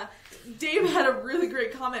 man. yeah. Dave had a really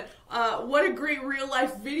great comment. What a great real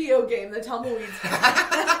life video game, the Tumbleweeds.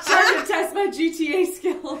 Trying to test my GTA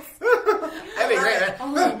skills. That'd be great, man. Oh,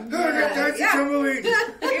 man. That's a tumbleweed.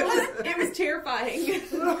 It was terrifying.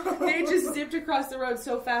 They just zipped across the road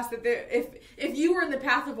so fast that if you were in the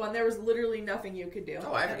path of one, there was literally nothing you could do.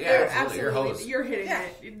 Oh, absolutely. You're hosed. You're hitting Yeah.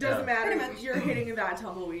 it. It doesn't Pretty matter. much. You're hitting that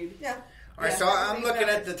tumbleweed. Yeah. All right, so I'm looking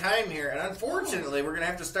at the time here, and unfortunately, we're going to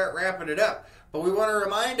have to start wrapping it up. But we want to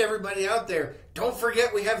remind everybody out there, don't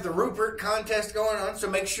forget we have the Rupert contest going on, so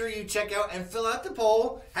make sure you check out and fill out the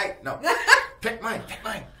poll. Hey, no, pick mine.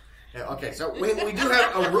 Yeah, okay, so we do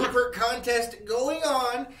have a Rupert contest going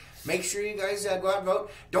on. Make sure you guys go out and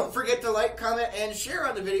vote. Don't forget to like, comment, and share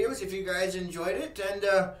on the videos if you guys enjoyed it.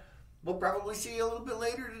 And we'll probably see you a little bit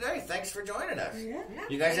later today. Thanks for joining us. Yeah.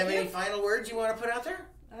 You guys have any final words you want to put out there?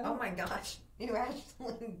 Oh my gosh, you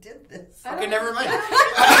actually did this. Okay, never mind.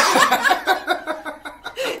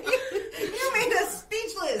 You made us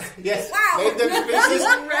speechless. Yes, Wow. made them speechless.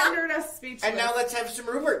 Rendered us speechless. And now let's have some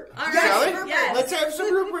Rupert. All right. Shall we? Yes. Let's have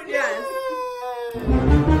some Rupert. Yes.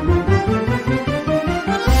 Yay.